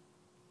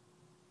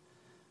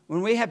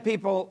 When we have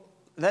people,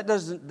 that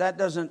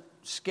doesn't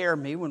scare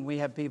me when we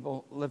have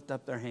people lift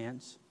up their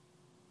hands.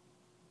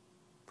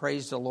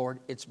 Praise the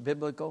Lord. It's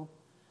biblical.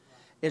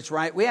 It's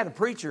right. We had a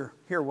preacher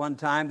here one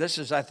time. This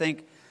is, I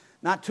think,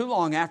 not too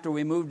long after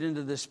we moved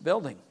into this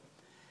building.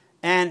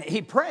 And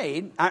he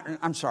preached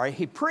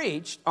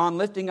on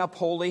lifting up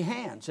holy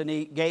hands. And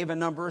he gave a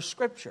number of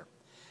scripture.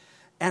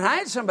 And I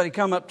had somebody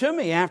come up to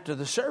me after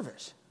the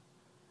service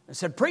and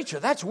said, "Preacher,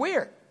 that's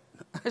weird."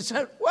 I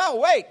said,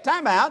 "Well, wait,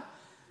 time out.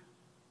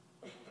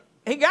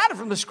 He got it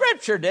from the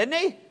scripture, didn't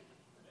he?"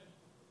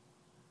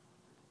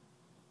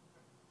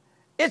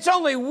 It's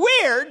only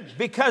weird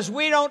because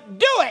we don't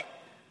do it.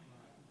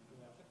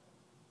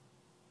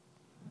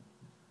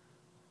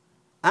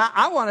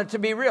 I want it to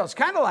be real. It's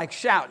kind of like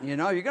shouting, you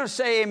know. You're going to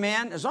say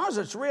amen. As long as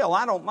it's real,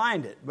 I don't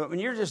mind it. But when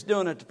you're just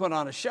doing it to put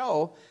on a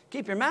show,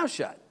 keep your mouth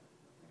shut.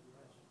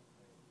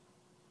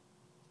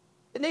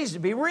 It needs to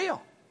be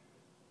real.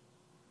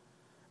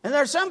 And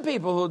there are some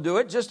people who do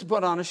it just to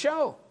put on a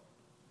show.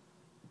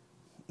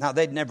 Now,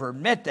 they'd never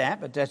admit that,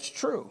 but that's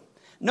true.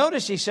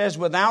 Notice he says,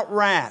 without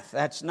wrath.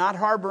 That's not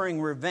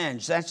harboring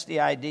revenge. That's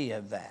the idea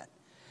of that.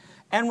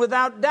 And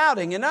without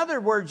doubting. In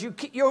other words,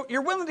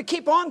 you're willing to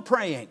keep on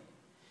praying.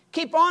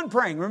 Keep on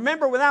praying.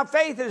 Remember, without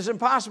faith it is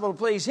impossible to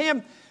please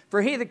him.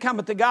 For he that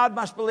cometh to God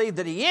must believe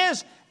that he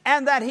is,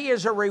 and that he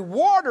is a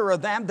rewarder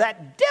of them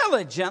that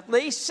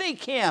diligently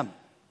seek him.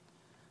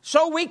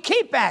 So we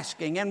keep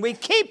asking, and we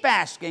keep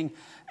asking,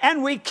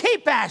 and we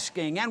keep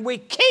asking, and we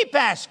keep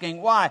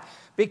asking. Why?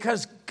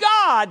 Because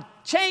God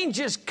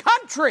changes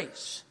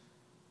countries.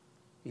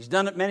 He's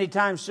done it many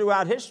times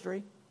throughout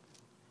history.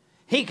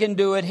 He can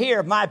do it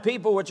here. My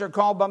people which are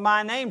called by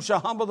my name shall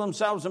humble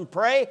themselves and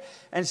pray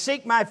and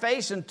seek my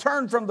face and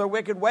turn from their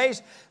wicked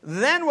ways.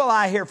 Then will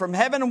I hear from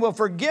heaven and will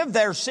forgive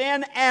their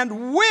sin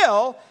and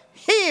will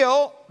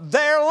heal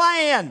their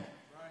land.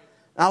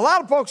 Now, a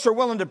lot of folks are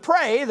willing to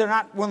pray. They're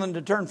not willing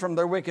to turn from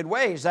their wicked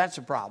ways. That's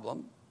a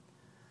problem.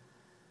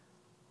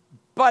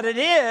 But it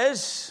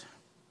is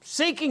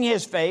seeking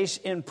his face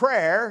in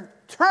prayer,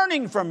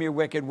 turning from your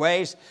wicked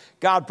ways,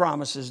 God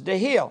promises to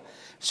heal.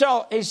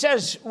 So he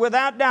says,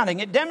 without doubting,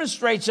 it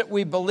demonstrates that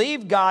we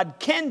believe God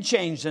can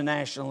change the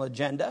national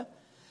agenda,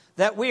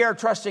 that we are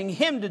trusting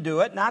him to do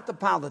it, not the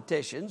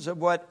politicians of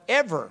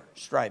whatever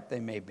stripe they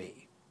may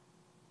be.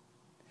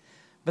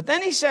 But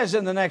then he says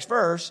in the next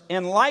verse,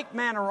 in like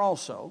manner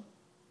also,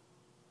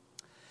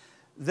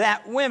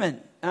 that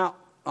women. Now,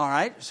 all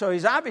right, so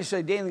he's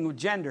obviously dealing with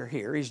gender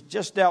here. He's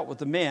just dealt with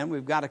the men.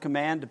 We've got a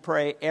command to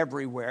pray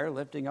everywhere,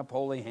 lifting up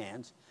holy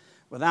hands,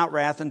 without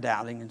wrath and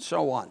doubting, and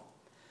so on.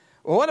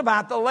 Well, what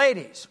about the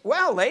ladies?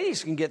 Well,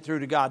 ladies can get through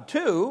to God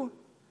too,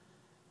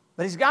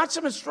 but he's got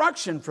some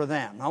instruction for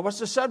them. Now, what's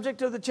the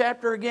subject of the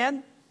chapter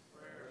again?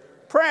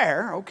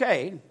 Prayer.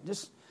 Okay.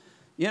 Just,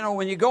 you know,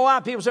 when you go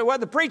out, people say,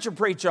 what did the preacher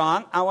preach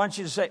on? I want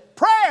you to say,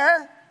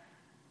 prayer,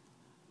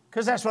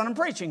 because that's what I'm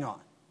preaching on.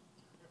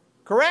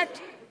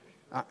 Correct?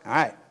 All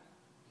right.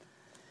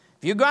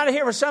 If you got to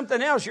hear with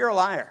something else, you're a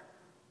liar.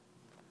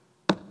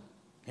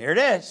 Here it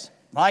is.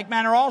 Like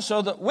manner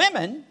also that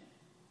women,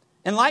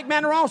 in like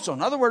manner also,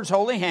 in other words,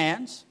 holy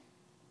hands,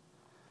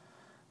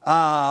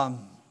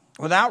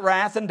 without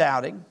wrath and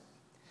doubting,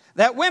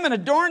 that women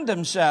adorn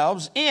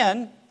themselves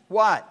in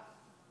what?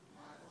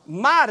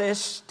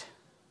 Modest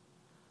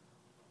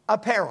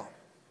apparel.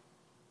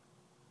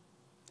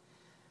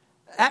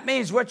 That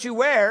means what you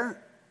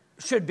wear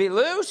should be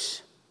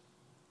loose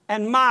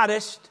and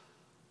modest.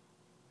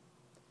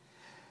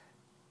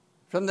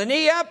 From the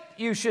knee up,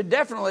 you should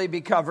definitely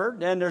be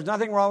covered, and there's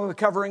nothing wrong with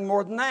covering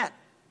more than that.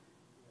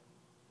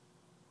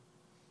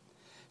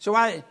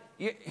 So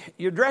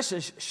your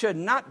dresses should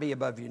not be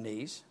above your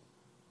knees.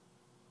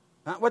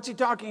 What's he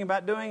talking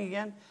about doing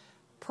again?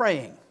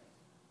 Praying.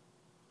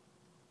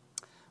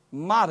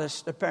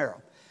 Modest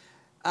apparel.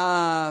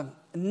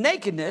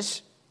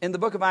 Nakedness in the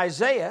book of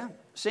Isaiah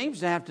seems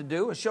to have to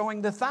do with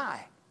showing the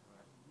thigh.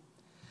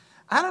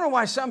 I don't know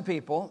why some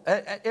people,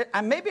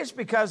 maybe it's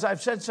because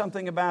I've said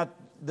something about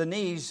the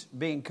knees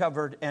being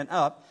covered and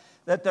up,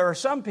 that there are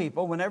some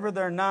people, whenever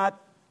they're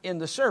not in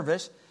the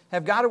service,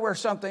 have got to wear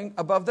something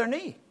above their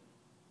knee.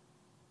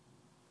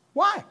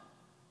 Why?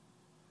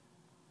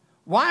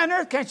 Why on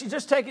earth can't you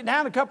just take it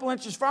down a couple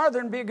inches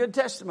farther and be a good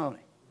testimony?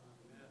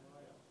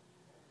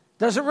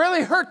 Does it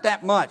really hurt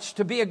that much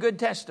to be a good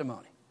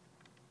testimony?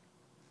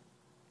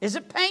 Is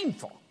it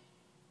painful?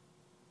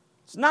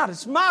 It's not.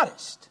 It's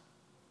modest.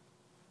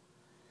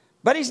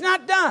 But he's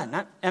not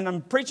done. And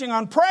I'm preaching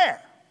on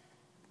prayer.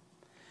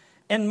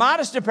 In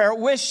modest apparel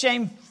with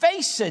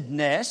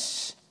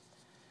shamefacedness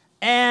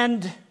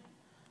and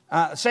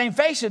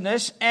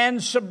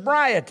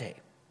sobriety.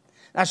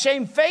 Now,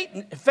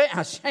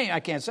 I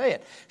can't say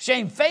it.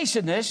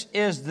 Shamefacedness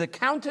is the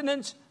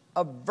countenance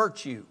of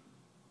virtue.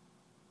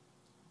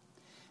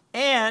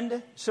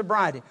 And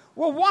sobriety.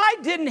 Well, why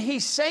didn't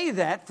he say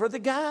that for the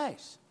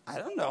guys? I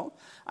don't know.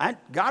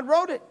 God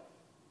wrote it.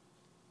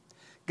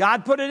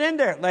 God put it in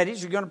there.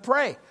 Ladies, you're going to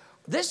pray.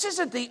 This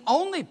isn't the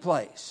only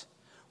place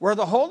where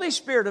the Holy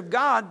Spirit of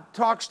God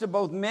talks to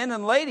both men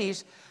and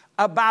ladies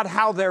about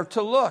how they're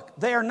to look.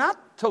 They are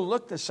not to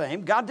look the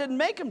same. God didn't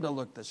make them to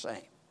look the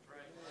same.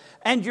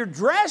 And your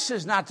dress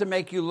is not to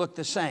make you look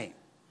the same.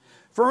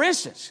 For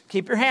instance,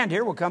 keep your hand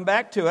here. We'll come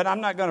back to it.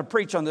 I'm not going to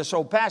preach on this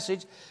whole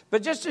passage,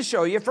 but just to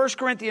show you, 1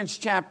 Corinthians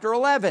chapter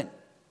 11.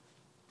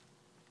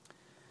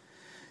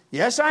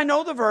 Yes, I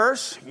know the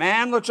verse.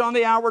 Man looks on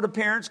the outward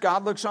appearance.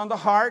 God looks on the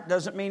heart.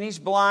 Doesn't mean he's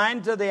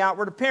blind to the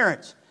outward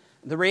appearance.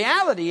 The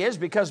reality is,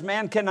 because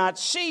man cannot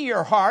see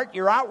your heart,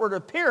 your outward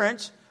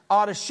appearance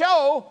ought to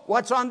show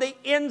what's on the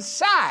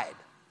inside.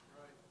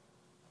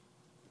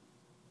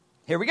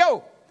 Here we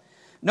go.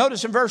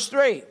 Notice in verse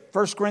 3,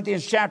 1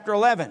 Corinthians chapter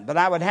 11. But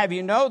I would have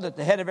you know that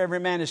the head of every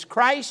man is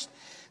Christ.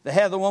 The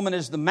head of the woman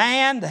is the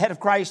man. The head of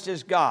Christ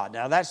is God.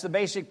 Now that's the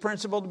basic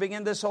principle to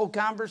begin this whole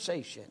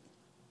conversation.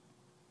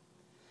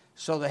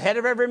 So the head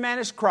of every man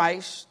is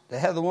Christ. The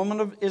head of the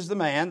woman is the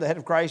man. The head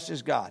of Christ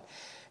is God.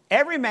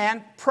 Every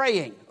man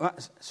praying.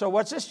 So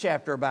what's this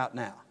chapter about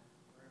now?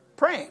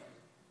 Praying.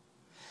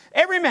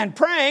 Every man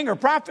praying or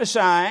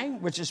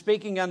prophesying, which is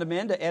speaking unto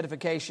men to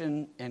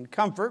edification and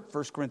comfort,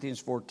 1 Corinthians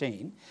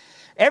 14.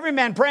 Every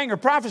man praying or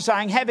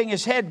prophesying, having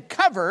his head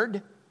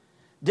covered,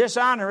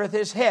 dishonoreth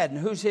his head. And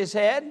who's his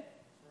head?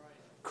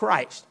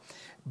 Christ.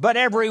 But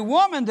every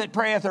woman that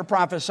prayeth or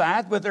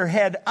prophesieth with her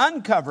head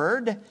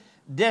uncovered,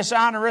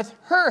 dishonoreth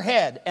her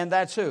head. And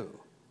that's who?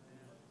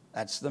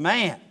 That's the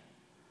man.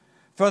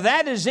 For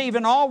that is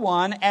even all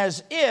one,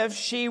 as if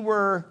she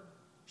were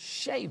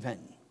shaven.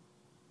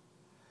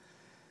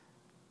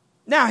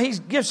 Now, he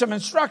gives some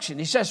instruction.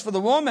 He says, for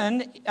the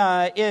woman,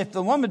 if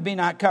the woman be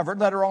not covered,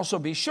 let her also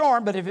be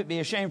shorn. But if it be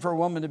a shame for a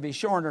woman to be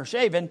shorn or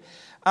shaven,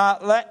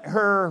 let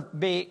her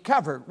be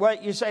covered.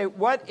 Well, you say,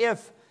 what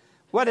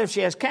if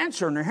she has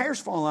cancer and her hair's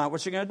falling out?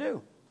 What's she going to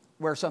do?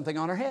 Wear something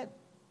on her head.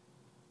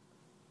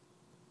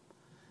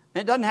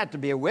 And it doesn't have to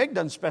be a wig.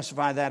 Doesn't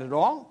specify that at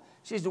all.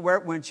 She's to wear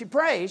it when she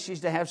prays.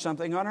 She's to have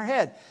something on her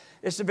head.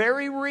 It's the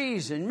very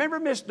reason. Remember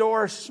Miss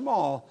Doris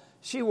Small?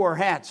 She wore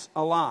hats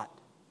a lot.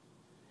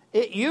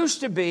 It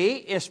used to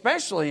be,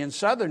 especially in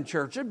Southern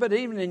churches, but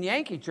even in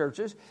Yankee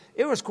churches,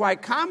 it was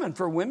quite common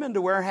for women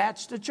to wear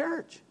hats to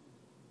church.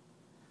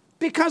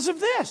 Because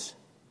of this.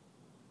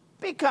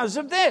 Because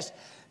of this.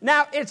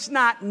 Now, it's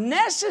not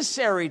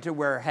necessary to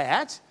wear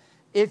hats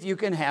if you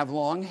can have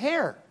long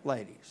hair,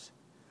 ladies.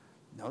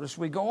 Notice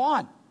we go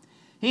on.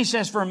 He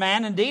says, for a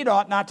man indeed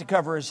ought not to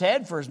cover his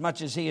head, for as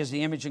much as he is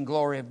the image and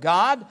glory of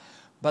God,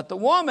 but the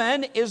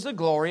woman is the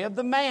glory of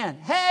the man.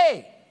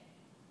 Hey!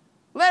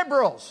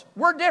 Liberals,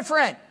 we're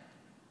different.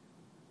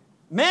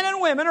 Men and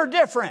women are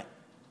different.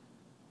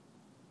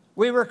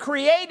 We were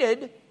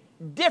created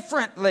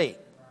differently.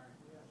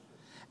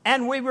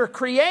 And we were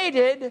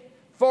created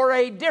for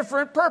a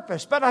different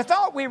purpose. But I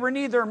thought we were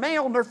neither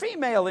male nor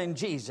female in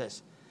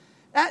Jesus.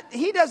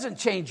 He doesn't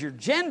change your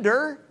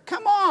gender.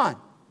 Come on.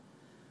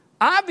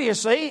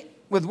 Obviously,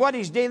 with what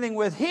he's dealing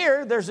with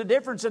here, there's a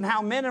difference in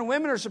how men and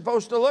women are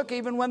supposed to look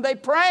even when they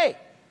pray.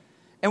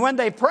 And when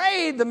they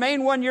pray, the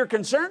main one you're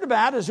concerned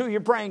about is who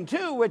you're praying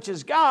to, which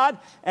is God.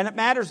 And it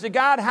matters to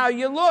God how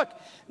you look.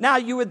 Now,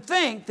 you would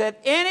think that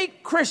any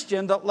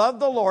Christian that loved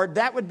the Lord,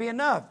 that would be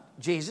enough.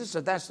 Jesus,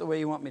 if that's the way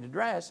you want me to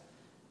dress,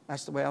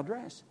 that's the way I'll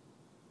dress.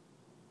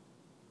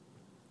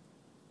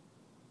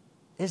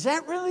 Is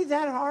that really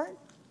that hard?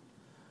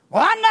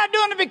 Well, I'm not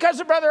doing it because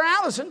of Brother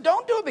Allison.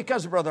 Don't do it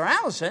because of Brother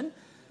Allison.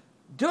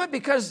 Do it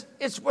because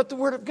it's what the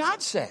Word of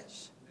God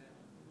says.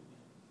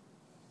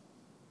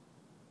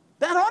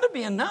 That ought to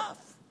be enough.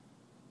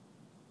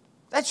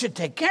 That should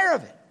take care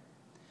of it.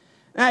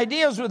 Now, he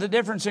deals with the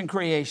difference in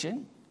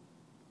creation.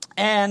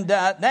 And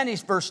then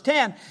he's verse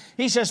 10.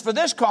 He says, for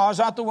this cause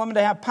ought the woman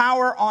to have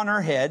power on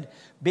her head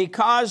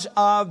because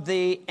of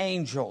the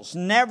angels.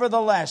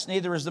 Nevertheless,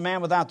 neither is the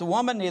man without the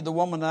woman, neither the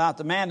woman without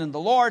the man in the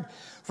Lord.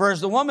 For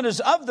as the woman is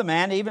of the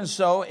man, even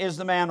so is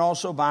the man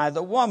also by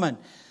the woman.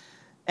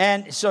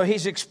 And so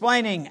he's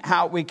explaining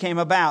how we came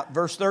about.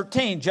 Verse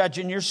 13,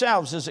 judging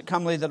yourselves, is it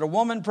comely that a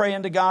woman pray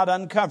unto God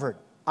uncovered?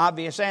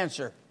 Obvious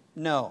answer,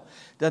 no.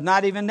 Does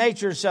not even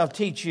nature itself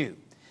teach you?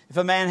 If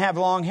a man have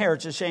long hair,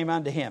 it's a shame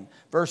unto him.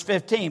 Verse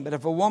 15, but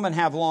if a woman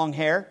have long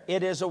hair,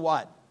 it is a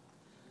what?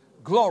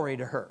 Glory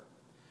to her.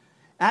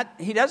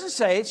 He doesn't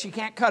say she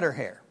can't cut her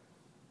hair,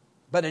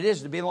 but it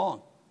is to be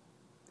long.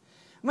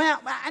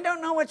 Well, I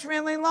don't know what's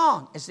really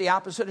long. It's the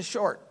opposite of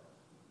short.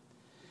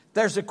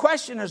 There's a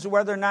question as to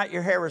whether or not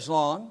your hair is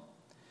long,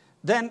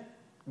 then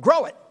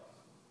grow it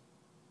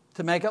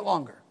to make it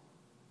longer.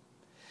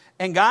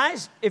 And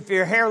guys, if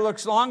your hair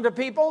looks long to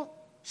people,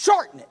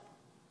 shorten it.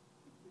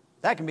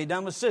 That can be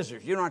done with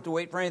scissors. You don't have to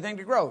wait for anything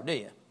to grow, do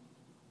you?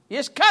 You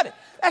just cut it.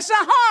 That's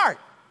not hard.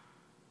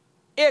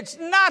 It's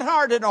not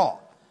hard at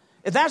all.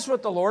 If that's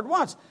what the Lord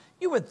wants.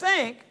 You would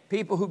think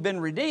people who've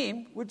been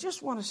redeemed would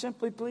just want to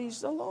simply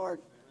please the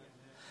Lord.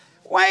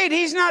 Wait,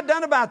 he's not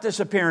done about this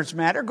appearance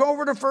matter. Go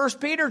over to 1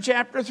 Peter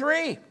chapter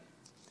 3.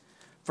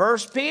 1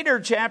 Peter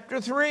chapter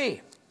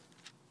 3.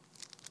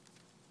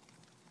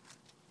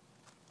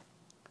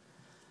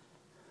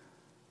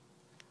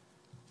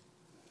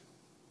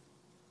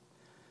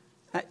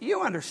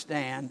 You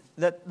understand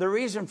that the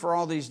reason for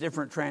all these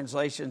different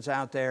translations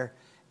out there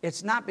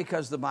It's not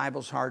because the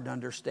Bible's hard to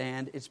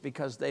understand. It's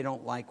because they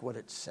don't like what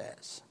it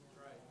says.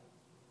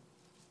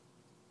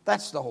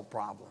 That's the whole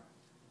problem.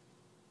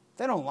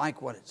 They don't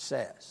like what it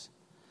says.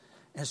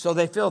 And so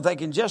they feel if they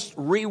can just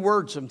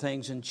reword some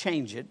things and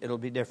change it, it'll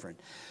be different.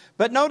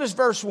 But notice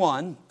verse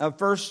 1 of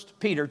 1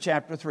 Peter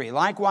chapter 3.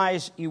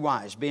 Likewise, you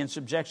wives, be in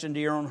subjection to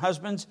your own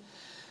husbands,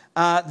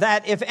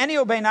 that if any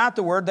obey not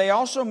the word, they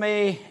also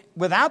may,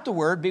 without the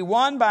word, be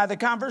won by the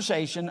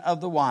conversation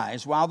of the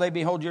wise, while they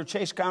behold your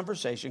chaste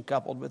conversation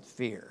coupled with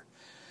fear.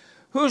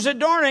 Whose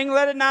adorning,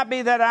 let it not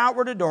be that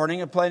outward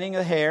adorning of plaiting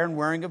of hair and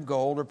wearing of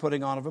gold or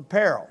putting on of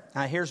apparel.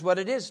 Now here's what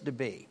it is to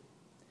be.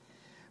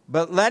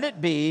 But let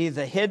it be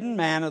the hidden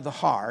man of the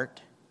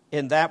heart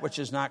in that which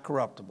is not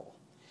corruptible,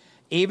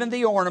 even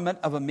the ornament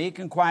of a meek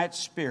and quiet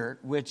spirit,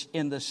 which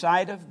in the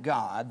sight of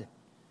God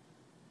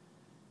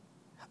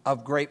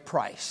of great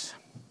price.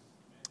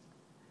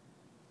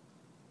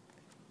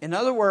 In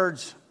other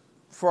words,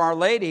 for our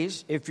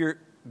ladies, if you're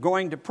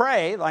going to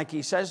pray, like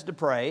he says to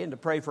pray, and to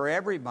pray for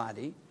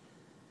everybody,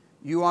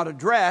 you ought to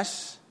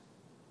dress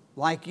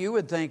like you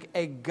would think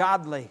a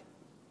godly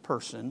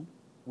person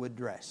would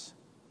dress.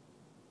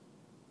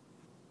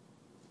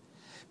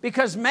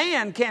 Because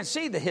man can't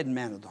see the hidden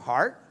man of the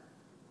heart.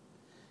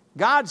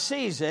 God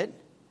sees it.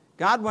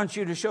 God wants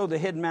you to show the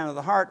hidden man of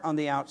the heart on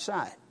the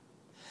outside.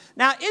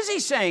 Now, is he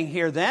saying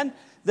here then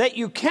that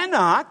you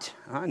cannot,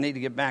 I need to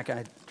get back,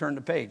 I turned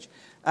the page,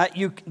 that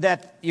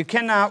you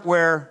cannot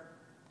wear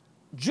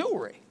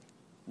jewelry?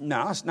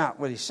 No, that's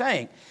not what he's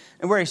saying.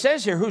 And where he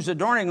says here, whose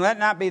adorning, let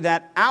not be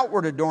that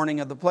outward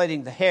adorning of the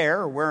plaiting the hair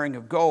or wearing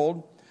of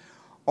gold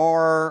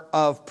or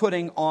of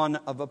putting on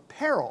of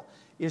apparel.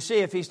 You see,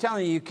 if he's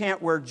telling you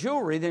can't wear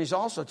jewelry, then he's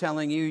also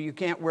telling you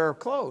can't wear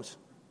clothes.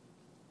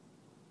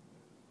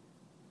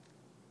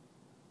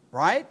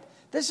 Right?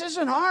 This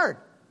isn't hard.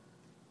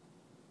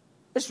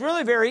 It's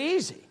really very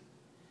easy.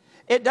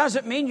 It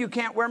doesn't mean you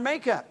can't wear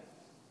makeup.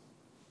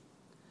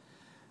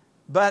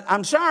 But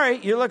I'm sorry,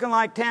 you're looking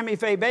like Tammy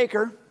Faye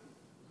Baker.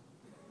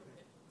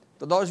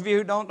 For those of you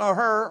who don't know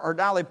her, or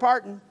Dolly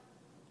Parton,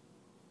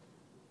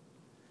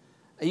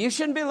 you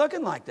shouldn't be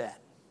looking like that.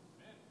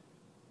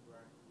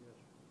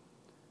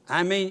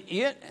 I mean,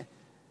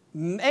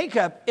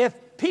 makeup, if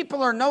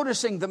people are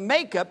noticing the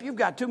makeup, you've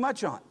got too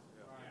much on.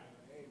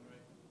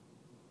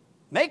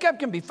 Makeup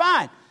can be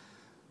fine,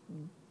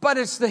 but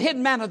it's the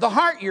hidden man of the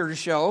heart you're to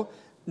show,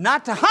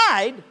 not to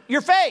hide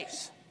your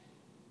face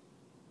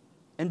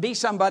and be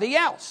somebody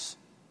else.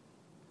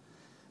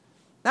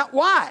 Now,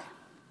 why?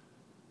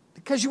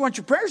 Because you want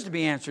your prayers to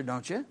be answered,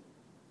 don't you?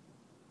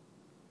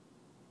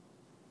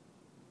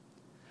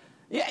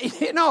 Yeah,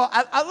 you know,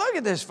 I look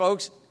at this,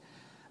 folks.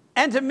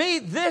 And to me,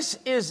 this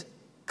is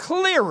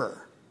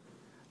clearer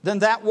than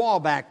that wall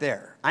back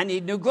there. I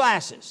need new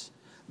glasses.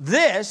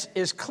 This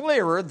is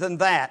clearer than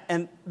that.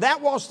 And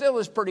that wall still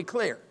is pretty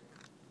clear.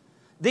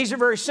 These are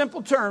very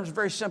simple terms,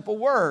 very simple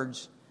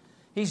words.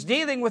 He's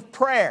dealing with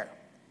prayer.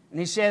 And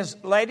he says,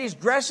 ladies,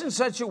 dress in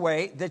such a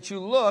way that you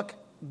look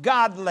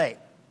godly.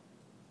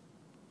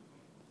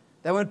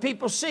 That when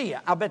people see you,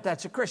 I'll bet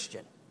that's a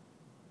Christian.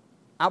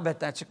 I'll bet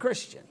that's a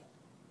Christian.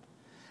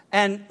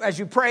 And as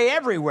you pray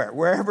everywhere,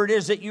 wherever it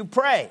is that you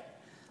pray,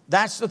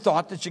 that's the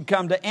thought that should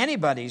come to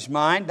anybody's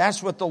mind.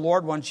 That's what the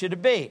Lord wants you to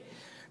be.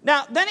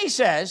 Now, then he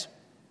says,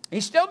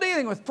 he's still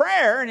dealing with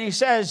prayer, and he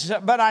says,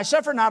 but I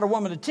suffer not a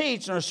woman to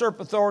teach, nor usurp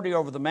authority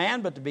over the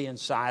man, but to be in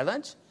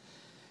silence.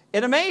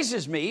 It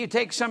amazes me. You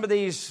take some of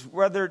these,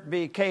 whether it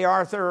be Kay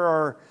Arthur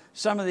or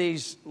some of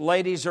these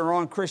ladies are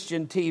on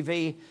Christian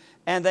TV,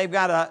 and they've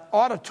got an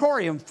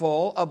auditorium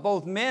full of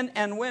both men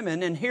and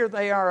women, and here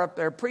they are up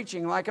there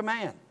preaching like a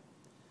man.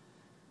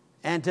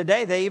 And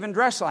today they even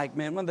dress like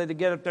men when they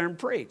get up there and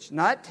preach.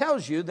 Now that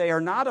tells you they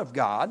are not of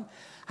God.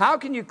 How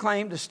can you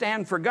claim to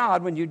stand for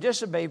God when you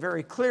disobey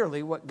very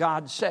clearly what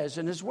God says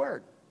in His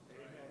Word?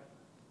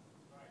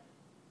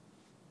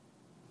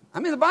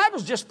 I mean, the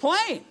Bible's just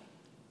plain.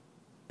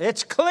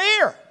 It's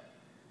clear.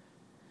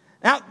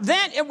 Now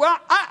then,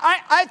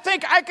 I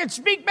think I could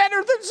speak better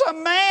than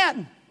some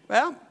man.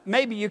 Well,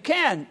 maybe you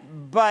can,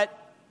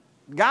 but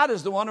God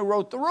is the one who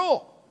wrote the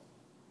rule.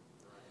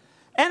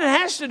 And it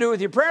has to do with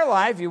your prayer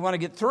life. You want to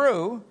get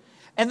through.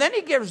 And then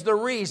he gives the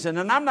reason.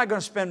 And I'm not going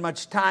to spend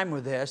much time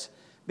with this,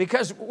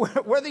 because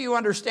whether you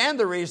understand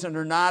the reason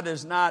or not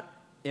is not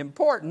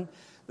important.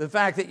 The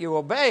fact that you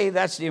obey,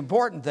 that's the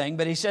important thing.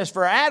 But he says,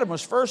 for Adam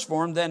was first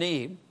formed, then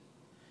Eve.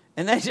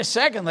 And then just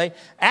secondly,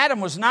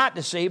 Adam was not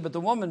deceived, but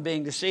the woman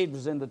being deceived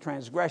was in the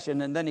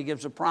transgression. And then he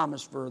gives a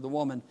promise for the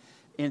woman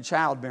in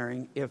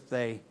childbearing if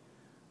they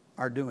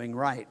are doing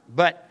right.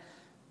 But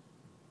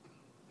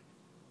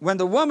when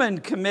the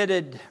woman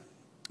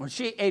when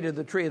she ate of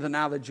the tree of the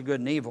knowledge of good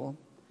and evil,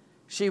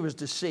 she was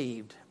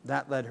deceived.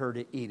 That led her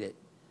to eat it.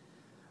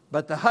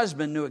 But the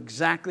husband knew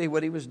exactly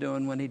what he was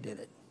doing when he did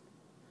it.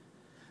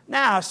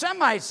 Now, some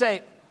might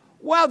say,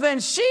 well, then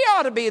she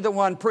ought to be the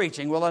one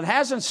preaching. Well, it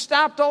hasn't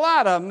stopped a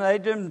lot of them.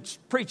 They've been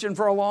preaching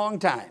for a long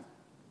time.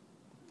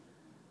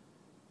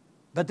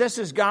 But this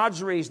is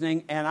God's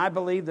reasoning, and I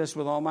believe this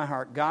with all my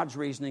heart. God's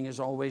reasoning is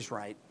always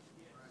right.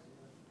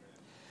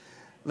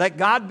 Let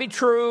God be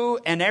true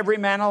and every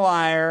man a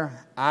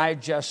liar. I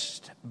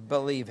just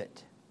believe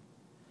it.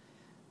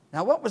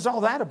 Now, what was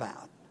all that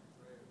about?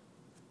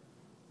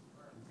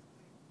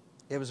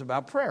 It was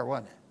about prayer,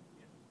 wasn't it?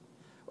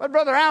 What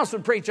Brother House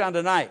would preach on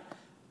tonight?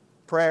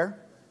 Prayer.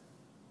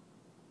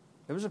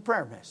 It was a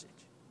prayer message.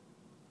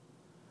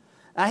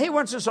 Now, he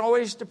wants us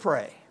always to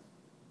pray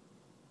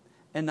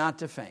and not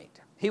to faint.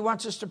 He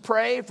wants us to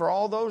pray for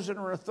all those that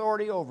are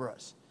authority over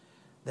us,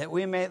 that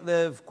we may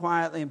live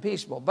quietly and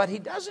peaceable. But he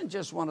doesn't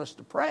just want us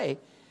to pray.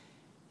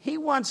 He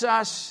wants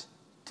us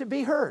to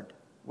be heard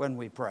when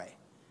we pray.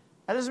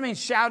 That doesn't mean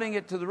shouting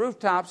it to the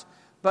rooftops,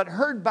 but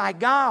heard by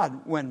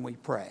God when we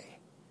pray.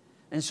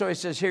 And so he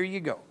says, here you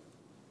go.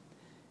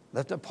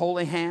 Lift up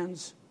holy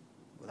hands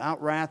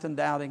without wrath and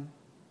doubting.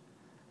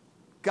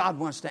 God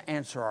wants to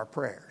answer our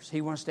prayers.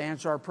 He wants to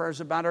answer our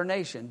prayers about our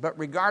nation. But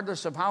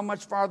regardless of how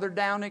much farther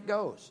down it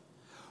goes,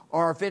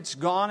 or if it's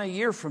gone a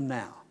year from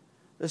now,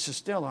 this is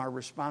still our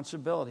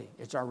responsibility.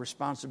 It's our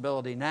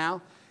responsibility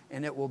now,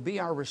 and it will be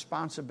our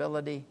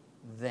responsibility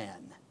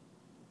then.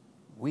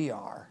 We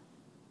are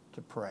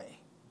to pray.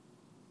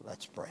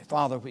 Let's pray.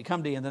 Father, we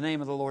come to you in the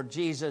name of the Lord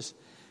Jesus.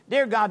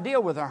 Dear God,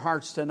 deal with our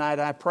hearts tonight,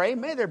 I pray.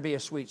 May there be a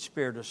sweet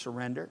spirit of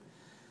surrender.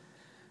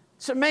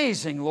 It's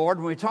amazing, Lord,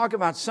 when we talk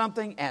about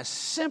something as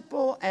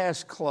simple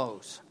as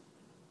clothes.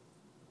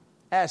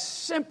 As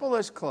simple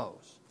as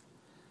clothes.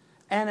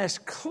 And as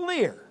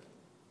clear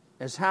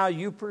as how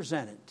you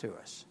present it to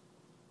us.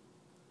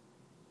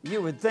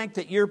 You would think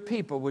that your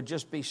people would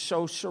just be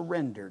so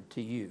surrendered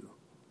to you.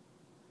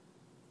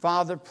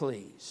 Father,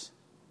 please,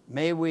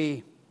 may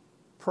we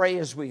pray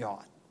as we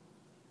ought.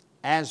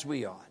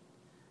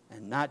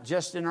 And not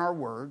just in our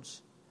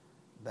words,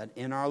 but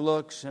in our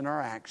looks and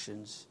our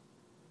actions.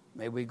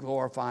 May we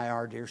glorify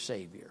our dear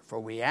Savior. For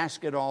we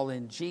ask it all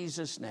in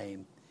Jesus'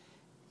 name.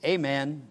 Amen.